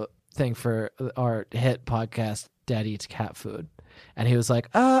audio thing for our hit podcast, Dad Eats Cat Food. And he was like,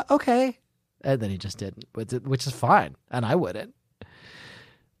 okay. And then he just didn't, which is fine. And I wouldn't.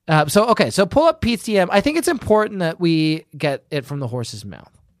 So pull up Pete's DM. I think it's important that we get it from the horse's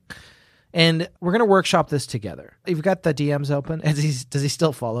mouth. And we're going to workshop this together. You've got the DMs open. Does he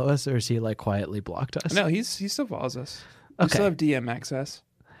still follow us, or is he like quietly blocked us? no, he still follows us. We Okay. still have DM access.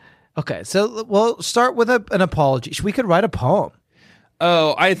 Okay, so we'll start with an apology. We could write a poem.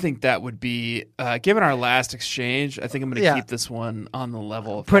 Oh, I think that would be given our last exchange. I think I'm going to Yeah. keep this one on the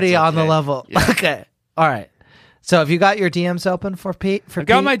level. if Pretty that's on the okay. level. Yeah. Okay. All right. So have you got your DMs open for Pete? I've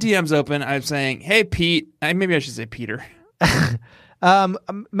got my DMs open. I'm saying, hey Pete. Maybe I should say Peter.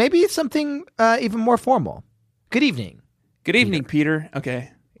 maybe something even more formal. Good evening. Good evening, Peter.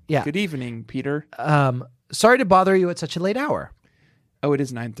 Okay. Yeah. Good evening, Peter. Sorry to bother you at such a late hour. Oh, it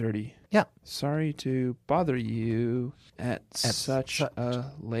is 9:30. Yeah. Sorry to bother you at such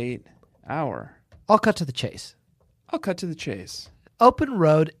a late hour. I'll cut to the chase. I'll cut to the chase. Open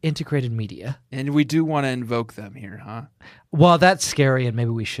Road Integrated Media. And we do want to invoke them here, huh? Well, that's scary, and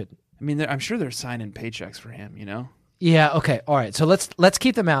maybe we shouldn't. I mean, I'm sure they're signing paychecks for him, you know? Yeah. Okay. All right. So let's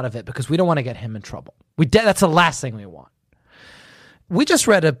keep them out of it because we don't want to get him in trouble. That's the last thing we want. We just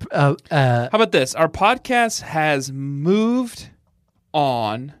read How about this? Our podcast has moved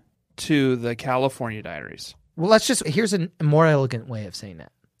on to the California Diaries. Well, here's a more elegant way of saying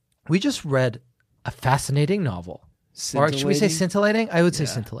that. We just read a fascinating novel. Or should we say scintillating? I would say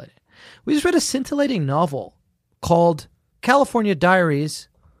scintillating. We just read a scintillating novel called California Diaries,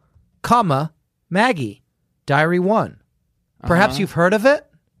 Maggie, Diary 1. Perhaps you've heard of it?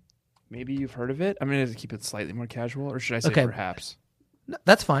 Maybe you've heard of it? I'm going to keep it slightly more casual, or should I say Okay. perhaps? No,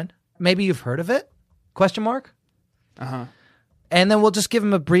 that's fine. Maybe you've heard of it? Question mark? Uh-huh. And then we'll just give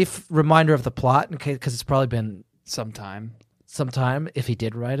him a brief reminder of the plot because it's probably been Sometime. some time if he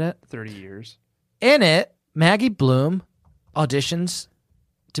did write it. 30 years. In it, Maggie Bloom auditions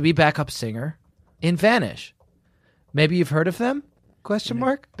to be backup singer in Vanish. Maybe you've heard of them? Question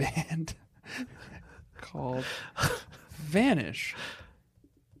mark? Band called Vanish.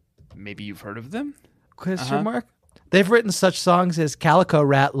 Maybe you've heard of them? Question mark? They've written such songs as Calico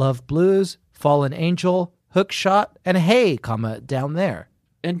Rat Love Blues, Fallen Angel, Hook Shot, and Hey, Down There.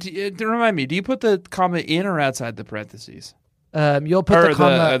 And remind me, do you put the comma in or outside the parentheses? You'll put Or the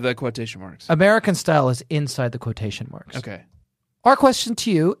comma. the quotation marks. American style is inside the quotation marks. Okay. Our question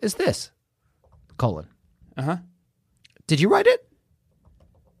to you is this: : Uh-huh. Did you write it?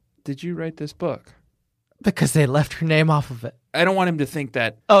 Did you write this book? Because they left your name off of it. I don't want him to think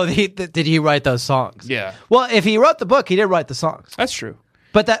that. Oh, did he write those songs? Yeah. Well, if he wrote the book, he did write the songs. That's true.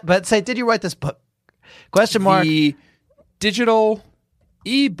 But say, did you write this book? Question mark. The digital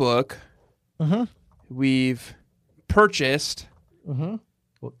ebook Mm-hmm. we've purchased Well,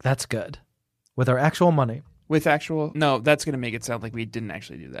 that's good. With our actual money. with actual. No, that's going to make it sound like we didn't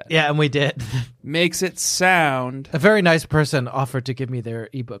actually do that. Yeah, and we did. Makes it sound. A very nice person offered to give me their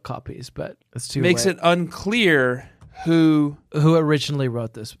ebook copies, but it's too Makes late. it unclear who Who originally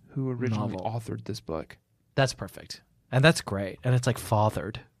wrote this? originally Novel. authored this book. That's perfect. And that's great. And it's like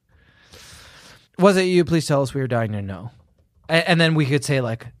fathered. Was it you? Please tell us we are dying to know. And then we could say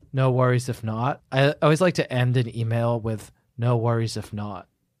like, no worries if not. I always like to end an email with no worries if not.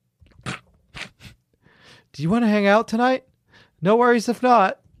 Do you want to hang out tonight? No worries if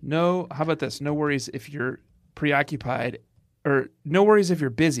not. No, how about this? No worries if you're preoccupied, or no worries if you're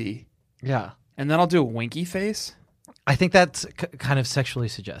busy. Yeah. And then I'll do a winky face. I think that's kind of sexually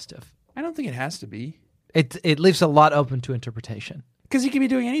suggestive. I don't think it has to be. It leaves a lot open to interpretation. Because he could be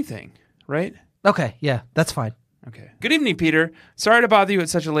doing anything, right? Okay, yeah, that's fine. Okay. Good evening, Peter. Sorry to bother you at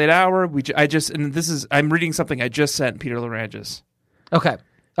such a late hour. I'm reading something I just sent Peter Larangis. Okay.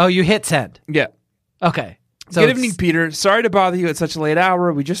 Oh, you hit send. Yeah. Okay. So Good it's- evening, Peter. Sorry to bother you at such a late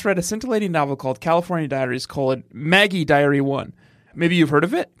hour. We just read a scintillating novel called California Diaries, Maggie Diary 1. Maybe you've heard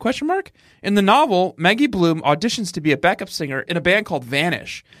of it? ? In the novel, Maggie Bloom auditions to be a backup singer in a band called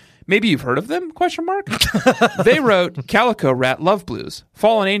Vanish. Maybe you've heard of them? ? They wrote Calico Rat Love Blues,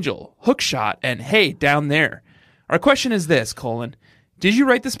 Fallen Angel, Hookshot, and Hey, Down There. Our question is this, : Did you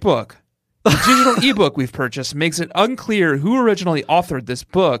write this book? The digital ebook we've purchased makes it unclear who originally authored this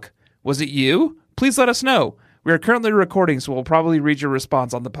book. Was it you? Please let us know. We are currently recording, so we'll probably read your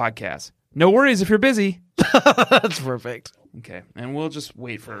response on the podcast. No worries if you're busy. That's perfect. Okay, and we'll just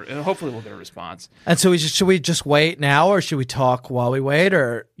wait for. Hopefully, we'll get a response. And so should we just wait now, or should we talk while we wait?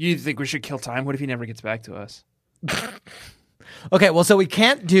 Or You think we should kill time? What if he never gets back to us? okay, well, so we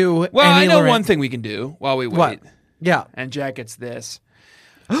can't do. Well, any I know Loren- one thing we can do while we wait. What? Yeah. And Jack gets this.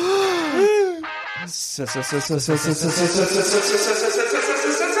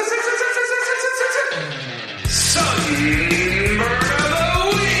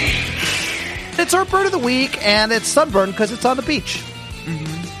 It's our bird of the week, and it's sunburn because it's on the beach.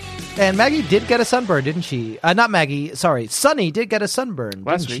 And Maggie did get a sunburn, didn't she? Not Maggie. Sorry, Sunny did get a sunburn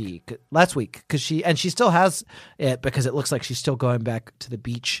Last didn't she? Last week, because she still has it because it looks like she's still going back to the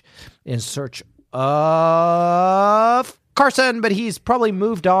beach in search of Carson, but he's probably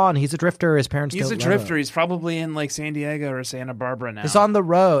moved on. He's a drifter. His parents. He's don't a let drifter. him. He's probably in like San Diego or Santa Barbara now. He's on the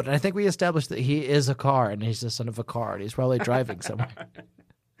road, and I think we established that he is a car, and he's the son of a car, and he's probably driving somewhere.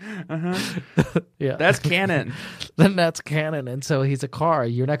 Yeah, That's canon. then that's canon, and so he's a car.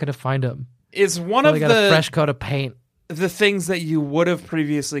 You're not going to find him. Is one Probably of got a the fresh coat of paint. the things that you would have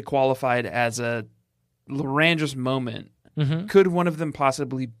previously qualified as a Larangis moment. Mm-hmm. Could one of them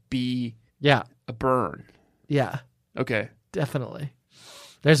possibly be Yeah, a burn? yeah, Okay. definitely.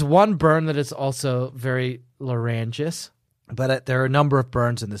 There's one burn that is also very Larangis, but there are a number of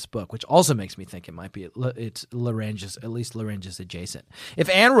burns in this book, which also makes me think it might be it's Larangis, at least Larangis adjacent. If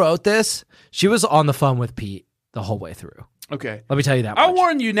Anne wrote this, she was on the phone with Pete the whole way through. Okay. Let me tell you that I'll much.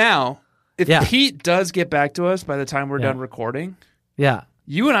 warn you now. If Yeah. Pete does get back to us by the time we're Yeah. done recording, Yeah.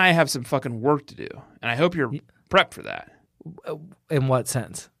 you and I have some fucking work to do, and I hope you're prepped for that. In what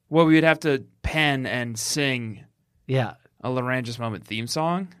sense? Well, we would have to pen and sing Yeah. a Larangis moment theme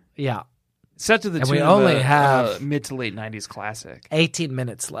song Yeah. set to the And tune we of only a have- mid to late 90s classic. 18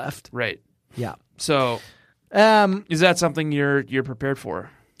 minutes left. Right. Yeah. So is that something you're prepared for?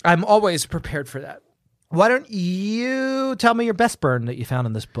 I'm always prepared for that. Why don't you tell me your best burn that you found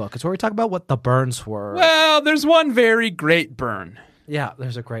in this book? It's where we talk about what the burns were. Well, there's one very great burn. Yeah,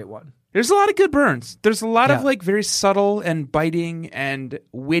 there's a great one. There's a lot of good burns. There's a lot of Yeah. like very subtle and biting and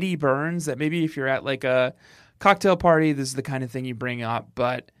witty burns that maybe if you're at like a cocktail party, this is the kind of thing you bring up.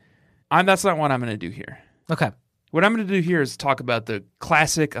 But that's not what I'm going to do here. Okay. What I'm going to do here is talk about the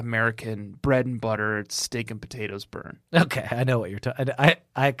classic American bread and butter steak and potatoes burn. Okay, I know what you're talking.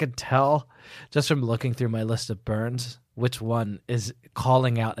 I could tell just from looking through my list of burns which one is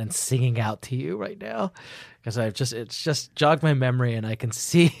calling out and singing out to you right now, because it's just jogged my memory, and I can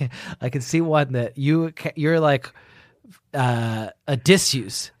see one that you're like a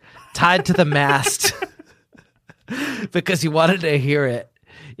disuse tied to the mast because you wanted to hear it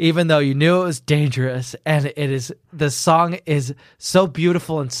even though you knew it was dangerous. And the song is so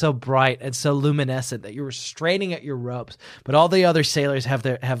beautiful and so bright and so luminescent that you were straining at your ropes. But all the other sailors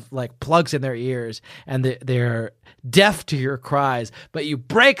have like plugs in their ears, and they're deaf to your cries. But you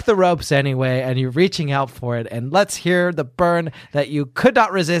break the ropes anyway, and you're reaching out for it. And let's hear the burn that you could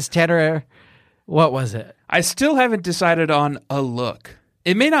not resist, Tanner. What was it? I still haven't decided on a look.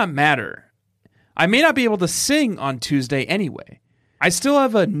 It may not matter. I may not be able to sing on Tuesday anyway. I still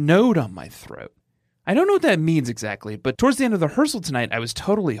have a node on my throat. I don't know what that means exactly, but towards the end of the rehearsal tonight, I was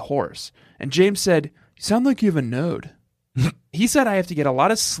totally hoarse. And James said, "You sound like you have a node." He said I have to get a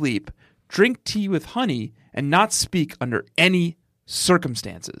lot of sleep, drink tea with honey, and not speak under any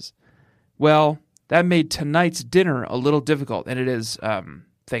circumstances. Well, that made tonight's dinner a little difficult, and it is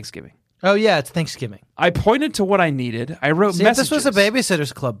Thanksgiving. Oh, yeah, it's Thanksgiving. I pointed to what I needed. I wrote messages. If this was a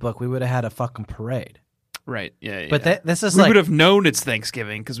Babysitter's Club book, we would have had a fucking parade. Right, yeah. But this is we like... would have known it's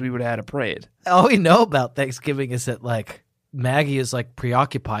Thanksgiving because we would have had a parade. All we know about Thanksgiving is that, like, Maggie is, like,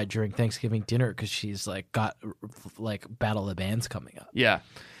 preoccupied during Thanksgiving dinner because she's, like, got, like, Battle of the Bands coming up. Yeah.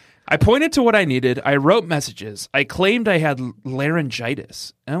 I pointed to what I needed. I wrote messages. I claimed I had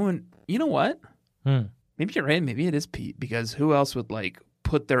laryngitis. And I went, you know what? Maybe you're right. Maybe it is Pete, because who else would, like,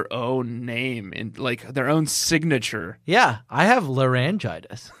 put their own name in, like, their own signature? Yeah, I have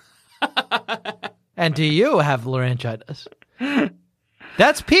laryngitis. And do you have laryngitis?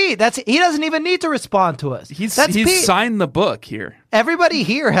 That's Pete. He doesn't even need to respond to us. He's Pete. signed the book here. Everybody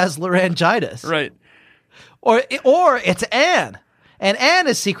here has laryngitis. Right. Or it's Anne. And Anne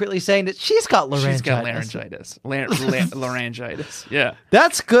is secretly saying that she's got laryngitis. She's got laryngitis. Laryngitis. Yeah.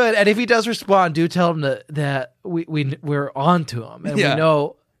 That's good. And if he does respond, do tell him that we're on to him.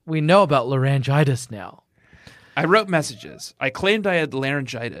 And we know about laryngitis now. I wrote messages. I claimed I had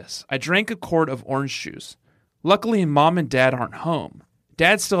laryngitis. I drank a quart of orange juice. Luckily, Mom and Dad aren't home.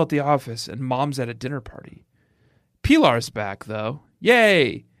 Dad's still at the office, and Mom's at a dinner party. Pilar's back, though.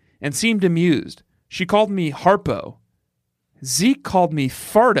 Yay! And seemed amused. She called me Harpo. Zeke called me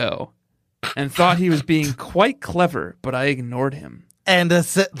Fardo and thought he was being quite clever, but I ignored him. And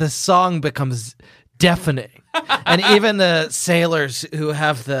the song becomes deafening. And even the sailors who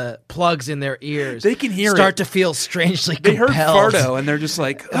have the plugs in their ears, they can hear start to feel strangely They compelled. heard Fardo, and they're just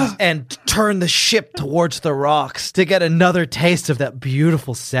like... Ugh. And turn the ship towards the rocks to get another taste of that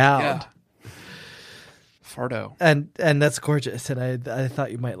beautiful sound. Yeah. Fardo. And that's gorgeous. And I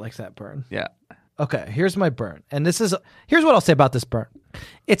thought you might like that burn. Yeah. Okay, here's my burn. And here's what I'll say about this burn.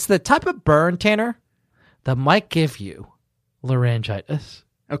 It's the type of burn, Tanner, that might give you laryngitis.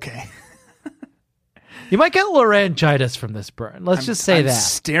 Okay. You might get laryngitis from this burn. Let's just say I'm that.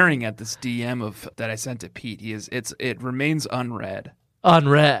 Staring at this DM that I sent to Pete. It remains unread.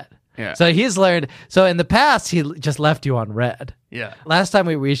 Unread. Yeah. So he's learned. So in the past, he just left you on red. Yeah. Last time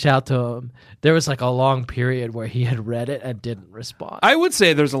we reached out to him, there was like a long period where he had read it and didn't respond. I would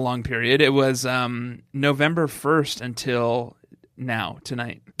say there's a long period. It was November 1st until now,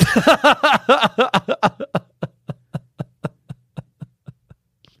 tonight.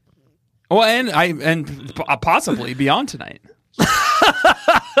 Well, and possibly beyond tonight.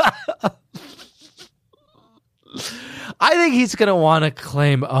 I think he's going to want to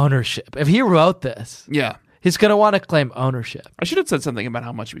claim ownership. If he wrote this, Yeah. he's going to want to claim ownership. I should have said something about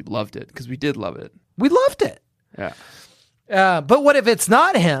how much we loved it, because we did love it. We loved it. Yeah. But what if it's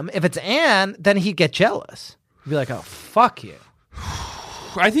not him? If it's Anne, then he'd get jealous. He'd be like, oh, fuck you.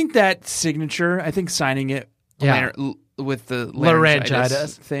 I think that signature, signing it with the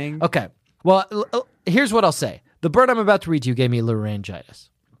laryngitis thing. Okay. Well, here's what I'll say. The burn I'm about to read you gave me laryngitis.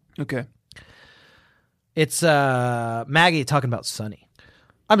 Okay. It's Maggie talking about Sunny.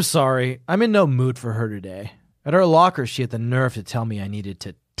 I'm sorry. I'm in no mood for her today. At our locker, she had the nerve to tell me I needed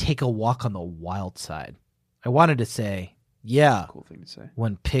to take a walk on the wild side. I wanted to say, yeah, Cool thing to say.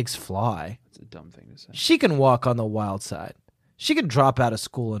 when pigs fly. It's a dumb thing to say. She can walk on the wild side. She can drop out of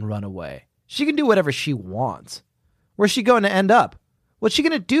school and run away. She can do whatever she wants. Where's she going to end up? What's she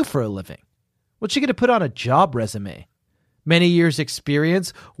going to do for a living? What's she going to put on a job resume? Many years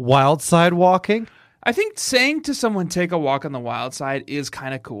experience, wild side walking? I think saying to someone, take a walk on the wild side is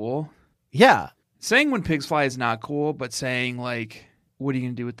kind of cool. Yeah. Saying when pigs fly is not cool, but saying, like, what are you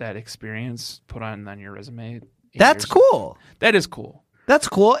going to do with that experience? Put on your resume. That's cool. That is cool. That's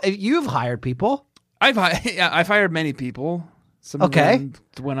cool. You've hired people. I've hired many people. Some of them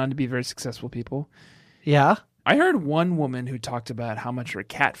went on to be very successful people. Yeah. I heard one woman who talked about how much her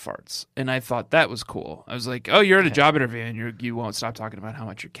cat farts, and I thought that was cool. I was like, oh, you're at a job interview, and you won't stop talking about how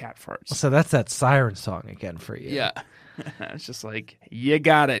much your cat farts. So that's that siren song again for you. Yeah. It's just like, you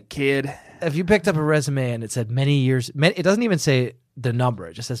got it, kid. If you picked up a resume and it said many years, it doesn't even say the number.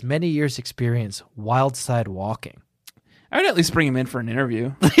 It just says many years experience wild side walking. I would at least bring him in for an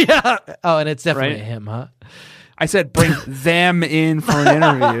interview. Yeah. Oh, and it's definitely Right. him, huh? I said bring them in for an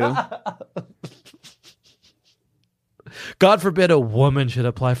interview. God forbid a woman should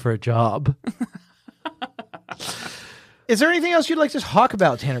apply for a job. Is there anything else you'd like to talk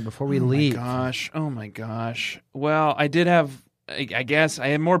about, Tanner, before we leave? Oh my gosh. Well, I did have, I guess I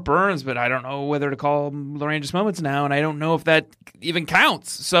had more burns, but I don't know whether to call them Laryngeus moments now, and I don't know if that even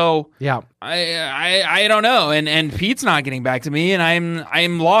counts. So Yeah. I don't know. And Pete's not getting back to me, and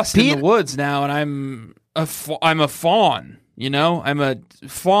I'm lost in the woods now, and I'm a fawn. You know, I'm a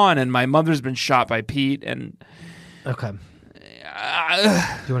fawn, and my mother's been shot by Pete, and Okay. Do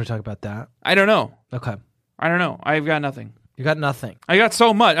you want to talk about that? I don't know. Okay. I don't know. I've got nothing. You got nothing. I got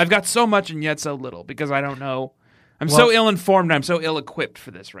so much. I've got so much and yet so little because I don't know. I'm so ill-informed. I'm so ill-equipped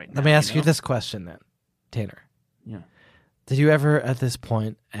for this right now. Let me ask you this question then, Tanner. Yeah. Did you ever at this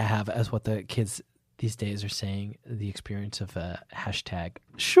point have, as what the kids these days are saying, the experience of a hashtag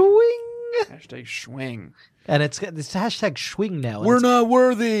swing? Hashtag swing. And it's hashtag swing now. and We're it's- not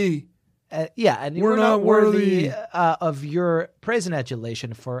worthy. Yeah, and We're we're not not worthy worthy. of your praise and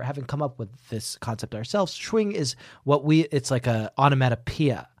adulation for having come up with this concept ourselves. Swing is it's like a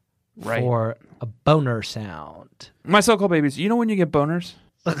onomatopoeia Right. for a boner sound. My so-called babies. You know when you get boners?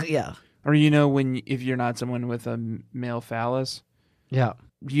 Yeah. Or you know if you're not someone with a male phallus? Yeah.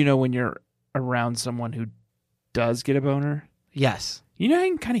 You know when you're around someone who does get a boner? Yes. You know how you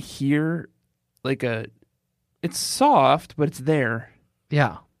can kind of hear like it's soft, but it's there.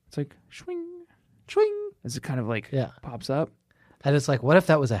 Yeah. It's like swing, swing. As it kind of like Yeah. pops up. And it's like, what if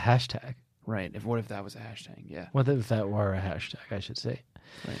that was a hashtag? Right. What if that was a hashtag? Yeah. What if that were a hashtag, I should say.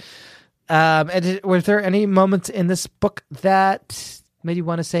 Right. Were there any moments in this book that made you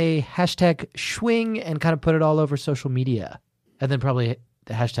want to say hashtag swing and kind of put it all over social media? And then probably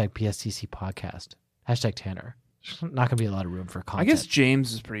the hashtag PSCC podcast. Hashtag Tanner. There's not going to be a lot of room for I content. guess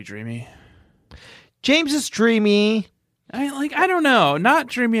James is pretty dreamy. James is dreamy. I don't know. Not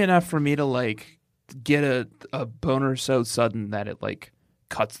dreamy enough for me to like get a boner so sudden that it like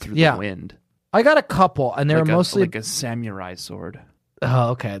cuts through Yeah. the wind. I got a couple, and they're Like mostly... like a samurai sword. Oh,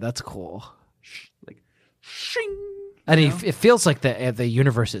 okay. That's cool. Like shing. And it feels like the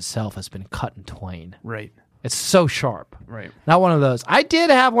universe itself has been cut in twain. Right. It's so sharp. Right. Not one of those. I did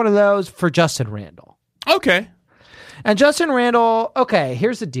have one of those for Justin Randall. Okay. And Justin Randall, okay,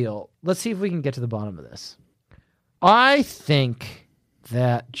 here's the deal. Let's see if we can get to the bottom of this. I think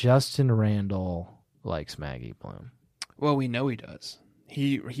that Justin Randall likes Maggie Bloom. Well, we know he does.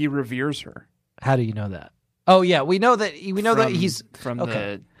 He reveres her. How do you know that? Oh yeah, we know that he's from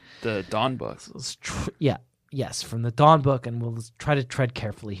okay. the Dawn books. Yes, from the Dawn book, and we'll try to tread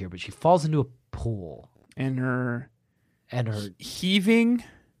carefully here. But she falls into a pool, And her and heaving.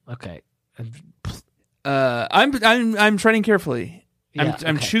 okay, I'm treading carefully. Yeah,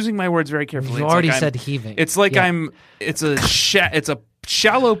 I'm okay. choosing my words very carefully. You It's already like said heaving. It's like Yeah. it's a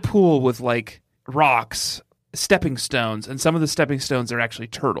shallow pool with like rocks, stepping stones, and some of the stepping stones are actually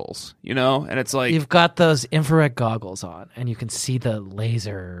turtles, you know? And it's like You've got those infrared goggles on, and you can see the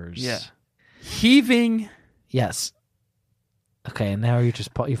lasers. yeah. Heaving. Yes. Okay, and now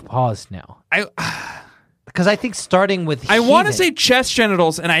you've paused now. I Because I think starting with I want to heaving- say chest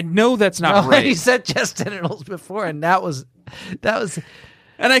genitals, and I know that's not Oh, right. you said chest genitals before, and that was.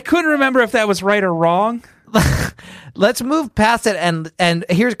 And I couldn't remember if that was right or wrong. Let's move past it, and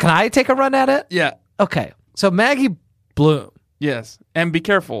here's. Can I take a run at it? Yeah. Okay, so Maggie Bloom Yes. And be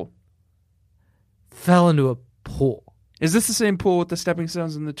careful. fell into a pool. Is this the same pool with the stepping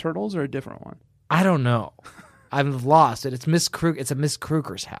stones and the turtles, or a different one? I don't know. I've lost it. It's Miss Krug. It's at Miss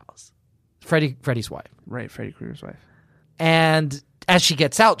Kruger's house. Freddie's wife. Right, Freddy Krueger's wife. And as she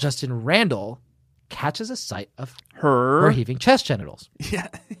gets out, Justin Randall catches a sight of Her. her heaving chest genitals. Yeah.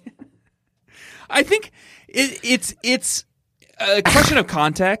 I think it's a question of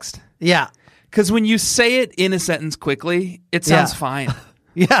context. Yeah. Because when you say it in a sentence quickly, it sounds Yeah. fine.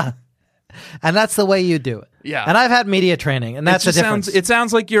 Yeah. And that's the way you do it. Yeah. And I've had media training, and that's the difference. It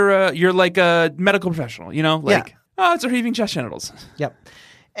sounds like you're like a medical professional, you know? Like, oh, it's her heaving chest genitals. Yep.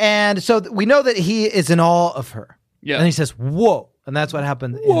 And so we know that he is in awe of her. Yeah. And he says, whoa. And that's what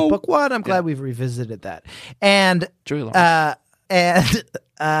happened Whoa. in book one. I'm glad we've revisited that. And Joey Lawrence.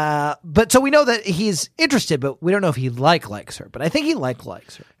 but so we know that he's interested, but we don't know if he likes her. But I think he likes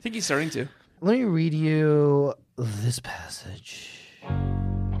her. I think he's starting to. Let me read you this passage.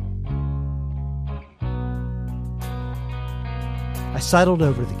 I sidled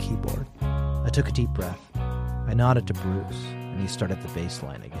over to the keyboard. I took a deep breath. I nodded to Bruce, and he started the bass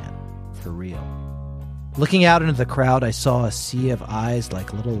line again. For real. Looking out into the crowd, I saw a sea of eyes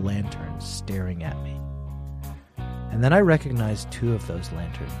like little lanterns staring at me. And then I recognized two of those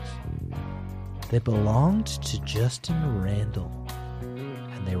lanterns. They belonged to Justin Randall,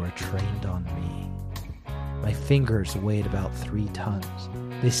 and they were trained on me. My fingers weighed about 3 tons.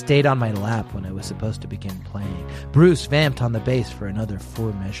 They stayed on my lap when I was supposed to begin playing. Bruce vamped on the bass for another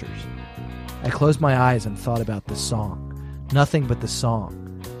 4 measures. I closed my eyes and thought about the song. Nothing but the song.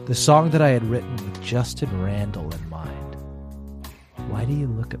 The song that I had written with Justin Randall in mind. Why do you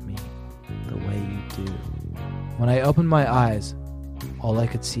look at me the way you do? When I opened my eyes, all I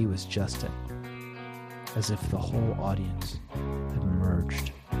could see was Justin, as if the whole audience had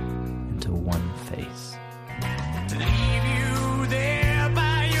merged into one face. Leave you there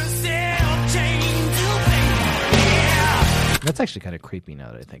by yourself, chained to paper. That's actually kind of creepy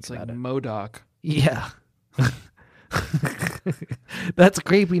now that I think It's about like it. MODOK. Yeah. That's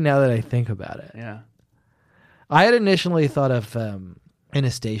creepy now that I think about it. Yeah. I had initially thought of in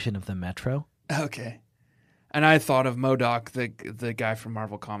a station of the Metro. Okay. And I thought of MODOK, the guy from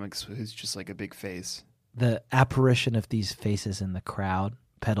Marvel Comics who's just like a big face. The apparition of these faces in the crowd,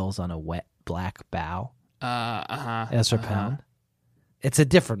 petals on a wet black bough. Ezra Pound. It's a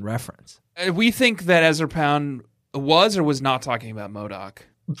different reference. We think that Ezra Pound was or was not talking about MODOK.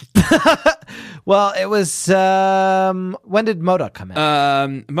 Well, it was. When did MODOK come out?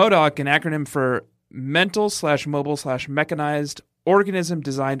 MODOK, an acronym for mental/mobile/mechanized organism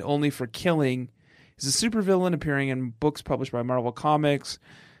designed only for killing, is a supervillain appearing in books published by Marvel Comics.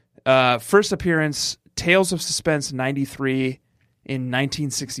 First appearance, Tales of Suspense 93 in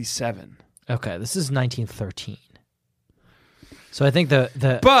 1967. Okay, this is 1913. So I think the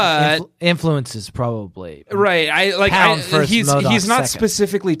But- influence is probably Right, Pound first, he's MODOK not second.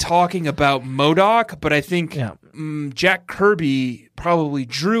 specifically talking about MODOK, but I think Yeah. Jack Kirby probably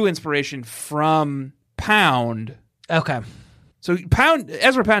drew inspiration from Pound. Okay. So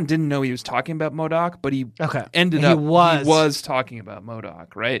Ezra Pound didn't know he was talking about MODOK, but he Okay. ended He up was. he was talking about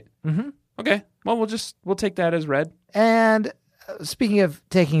MODOK, right? Mm-hmm. Okay, well we'll take that as read. And speaking of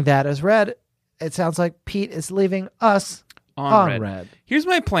taking that as read, it sounds like Pete is leaving us on red. Here's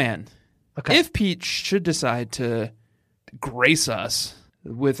my plan. Okay. If Pete should decide to grace us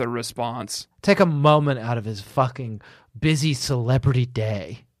with a response, Take a moment out of his fucking busy celebrity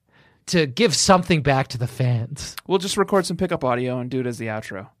day to give something back to the fans. we'll just record some pickup audio and do it as the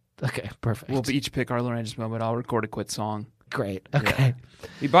outro. Okay, perfect. We'll each pick our Larangis moment. I'll record a quit song. Great. Okay.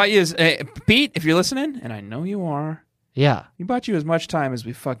 We bought you Pete, if you're listening, and I know you are, Yeah. we bought you as much time as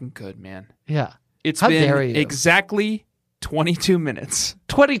we fucking could, man. Yeah. It's How been dare you. exactly 22 minutes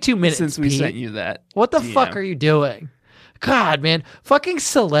 22 minutes since we Pete. sent you that. What the DM. fuck are you doing? God, man. Fucking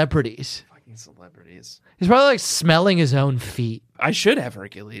celebrities. Fucking celebrities. He's probably like smelling his own feet. I should have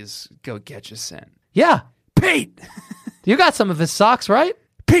Hercules go get you sent. Yeah. Pete! You got some of his socks, right?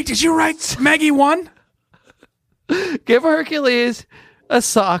 Pete, did you write Maggie 1? Give Hercules a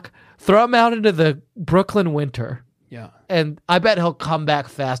sock, throw him out into the Brooklyn winter, Yeah. and I bet he'll come back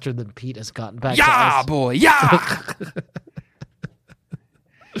faster than Pete has gotten back to Yeah, us. boy, yeah!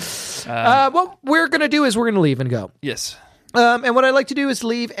 What we're going to do is we're going to leave and go. Yes. And what I'd like to do is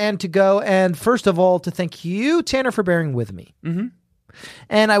leave and to go. And first of all, to thank you, Tanner, for bearing with me. Mm-hmm.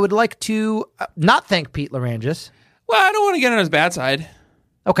 And I would like to not thank Pete Larangis. Well, I don't want to get on his bad side.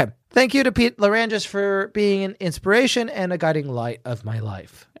 Okay. Thank you to Pete Larangis for being an inspiration and a guiding light of my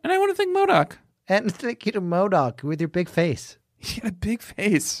life. And I want to thank MODOK. And thank you to MODOK with your big face. He had a big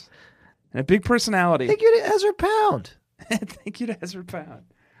face and a big personality. Thank you to Ezra Pound. Thank you to Ezra Pound.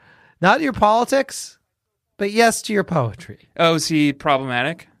 Not your politics, but yes to your poetry. Oh, is he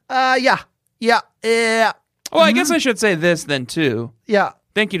problematic? Yeah. Well, I guess I should say this then, too. Yeah.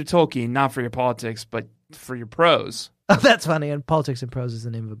 Thank you to Tolkien, not for your politics, but for your prose. Oh, that's funny. And Politics and Prose is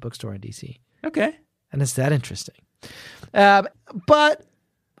the name of a bookstore in DC. Okay. And it's that interesting. But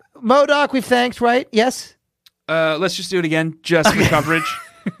MODOK, we've thanked, right? Yes? Let's just do it again, just for coverage.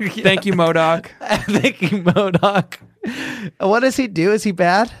 Thank you, MODOK. Thank you, MODOK. What does he do? Is he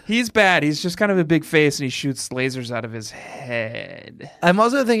bad? He's bad. He's just kind of a big face, and he shoots lasers out of his head. I'm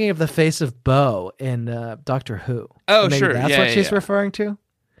also thinking of the face of Bo in Doctor Who. Oh, Maybe sure. That's Yeah, what yeah, she's yeah. referring to?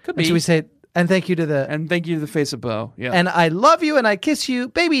 Could And be. should we say, and thank you to the... And thank you to the face of Bo. Yeah. And I love you and I kiss you,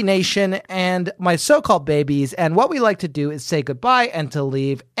 baby nation, and my so-called babies. And what we like to do is say goodbye and to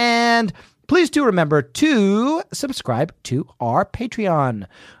leave. And please do remember to subscribe to our Patreon.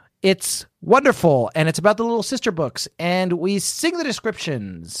 It's wonderful, and it's about the little sister books, and we sing the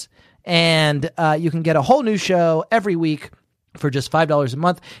descriptions. And you can get a whole new show every week for just $5 a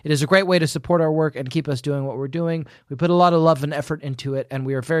month. It is a great way to support our work and keep us doing what we're doing. We put a lot of love and effort into it, and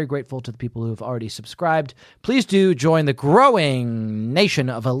we are very grateful to the people who have already subscribed. Please do join the growing nation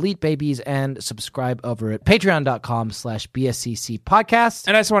of elite babies and subscribe over at patreon.com/BSCC podcast.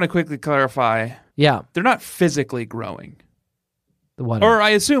 And I just want to quickly clarify, Yeah. they're not physically growing. The one. Or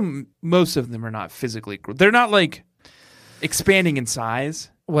I assume most of them are not physically they're not like expanding in size.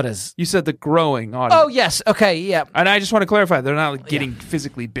 What is? You said the growing audience. Oh, yes. Okay, yeah. And I just want to clarify, they're not like getting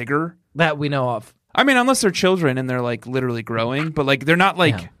physically bigger. That we know of. I mean, unless they're children and they're like literally growing, but like they're not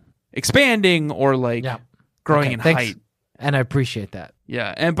like expanding or like growing Okay, in thanks. height. And I appreciate that.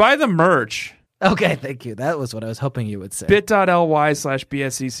 Yeah. And buy the merch. Okay, thank you. That was what I was hoping you would say.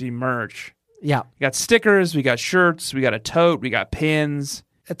 bit.ly/BSCC merch. Yeah, We got stickers, we got shirts, we got a tote, we got pins.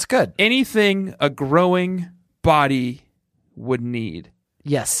 it's good. Anything a growing body would need.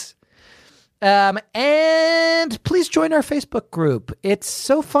 Yes. And please join our Facebook group. It's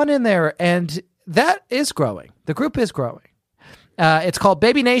so fun in there, and that is growing. The group is growing. It's called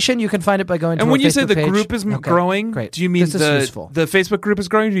Baby Nation. You can find it by going to And our when you Facebook say the page. group is Okay, growing, great. do you mean This is useful. the Facebook group is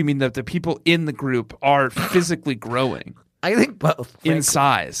growing? Or do you mean that the people in the group are physically growing I think both. in frankly.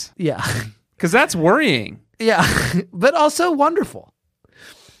 size? Yeah. Because that's worrying. Yeah, but also wonderful.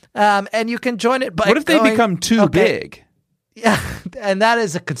 And you can join it by What if they going- become too Okay. big, Yeah, and that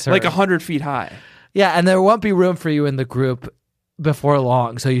is a concern. like 100 feet high? Yeah, and there won't be room for you in the group before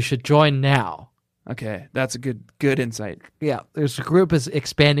long, so you should join now. Okay, that's a good insight. Yeah, there's a group is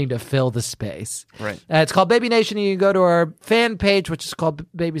expanding to fill the space. Right. It's called Baby Nation. You can go to our fan page, which is called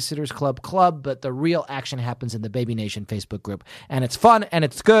Babysitters Club, but the real action happens in the Baby Nation Facebook group. And it's fun and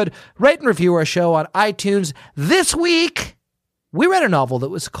it's good. Rate and review our show on iTunes. This week, we read a novel that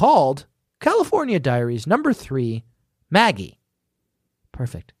was called California Diaries, number 3, Maggie.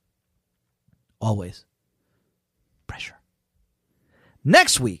 Perfect. Always. Pressure.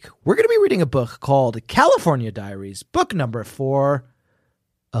 Next week, we're going to be reading a book called California Diaries, book number 4,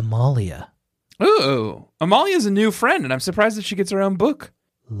 Amalia. Ooh, Amalia's a new friend, and I'm surprised that she gets her own book.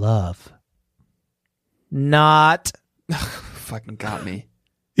 Love. Not. Fucking got me.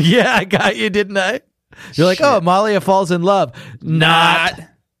 Yeah, I got you, didn't I? You're like, Shit. oh, Amalia falls in love. Not.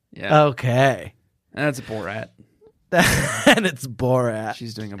 Yeah, Okay. that's a Borat. And it's Borat.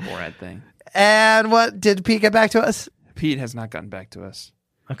 She's doing a Borat thing. And what did Pete get back to us? Pete has not gotten back to us,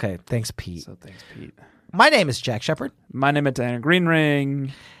 Okay, thanks, Pete. so thanks, Pete. My name is Jack Shepard. My name is Diana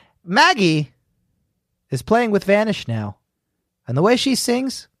Greenring. Maggie is playing with Vanish now. And the way she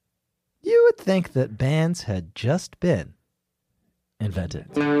sings, you would think that bands had just been invented.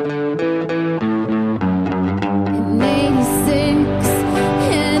 In 86,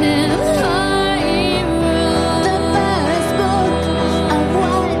 and in high room, the first book of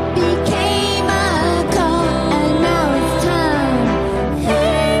what became a cult, and now it's time.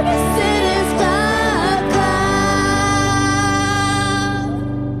 Babysitter's Club.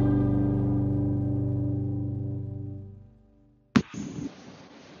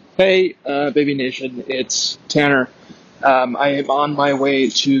 Hey, Baby Nation, it's Tanner. I am on my way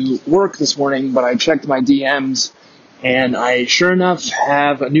to work this morning, but I checked my DMs, and I sure enough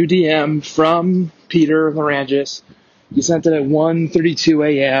have a new DM from Peter Larangis. He sent it at 1:32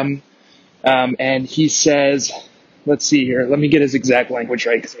 a.m., and he says, let's see here, let me get his exact language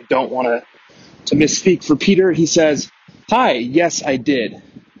right, because I don't want to misspeak for Peter. He says, hi, yes, I did.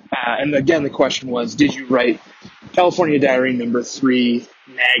 And again, the question was, did you write California Diary number 3,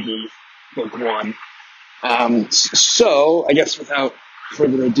 Maggie, book 1? So, I guess without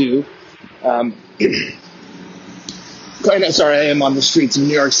further ado, sorry, I am on the streets of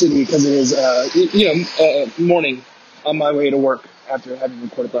New York City because it is, morning on my way to work after having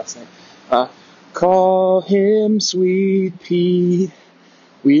recorded last night. Call him Sweet Pete.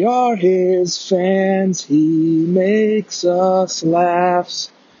 We are his fans. He makes us laugh.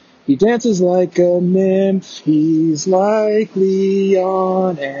 He dances like a nymph. He's likely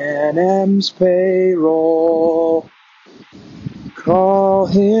on an M's payroll. Call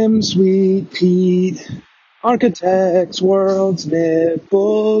him Sweet Pete. Architects worlds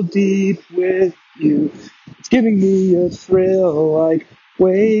nibble deep with you. It's giving me a thrill like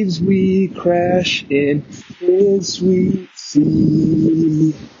waves we crash in his sweet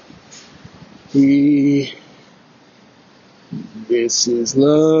sea. This is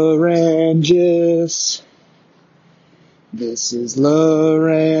Larangis. This is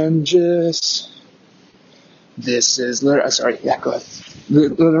Larangis. This is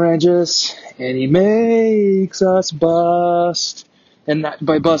Larangis, and he makes us bust. And that,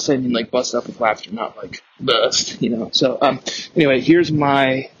 by bust, I mean like bust up with laughter, not like bust, you know. So, anyway, here's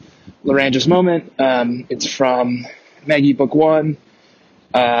my Larangis moment. It's from Maggie Book 1.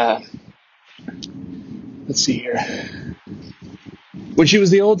 Let's see here. When she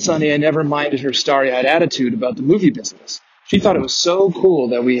was the old Sunny, I never minded her starry-eyed attitude about the movie business. She thought it was so cool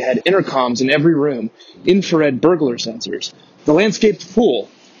that we had intercoms in every room, infrared burglar sensors, the landscaped pool,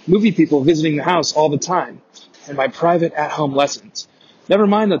 movie people visiting the house all the time, and my private at-home lessons. Never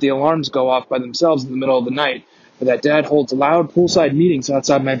mind that the alarms go off by themselves in the middle of the night, or that Dad holds loud poolside meetings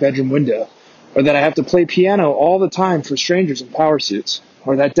outside my bedroom window, or that I have to play piano all the time for strangers in power suits,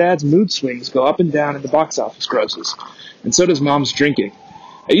 or that Dad's mood swings go up and down in the box office grosses, and so does Mom's drinking.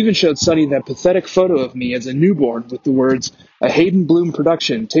 I even showed Sunny that pathetic photo of me as a newborn with the words, "A Hayden Bloom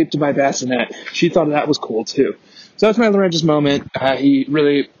production," taped to my bassinet. She thought that was cool, too. So that's my Laryngeus moment. He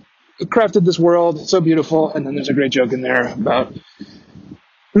really crafted this world, so beautiful, and then there's a great joke in there about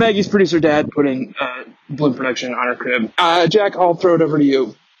Maggie's producer dad putting Bloom production on her crib. Jack, I'll throw it over to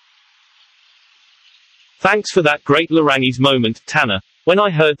you. Thanks for that great Laryngeus moment, Tanner. When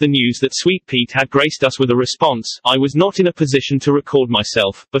I heard the news that Sweet Pete had graced us with a response, I was not in a position to record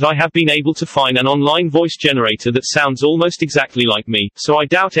myself, but I have been able to find an online voice generator that sounds almost exactly like me, so I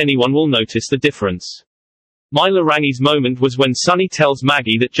doubt anyone will notice the difference. My Laryngeus moment was when Sunny tells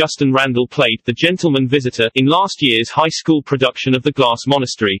Maggie that Justin Randall played the gentleman visitor in last year's high school production of The Glass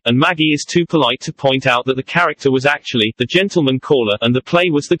Monastery, and Maggie is too polite to point out that the character was actually the gentleman caller and the play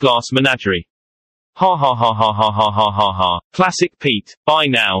was The Glass Menagerie. Ha ha ha ha ha ha ha ha ha. Classic Pete. Bye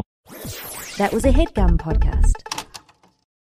now. That was a HeadGum podcast.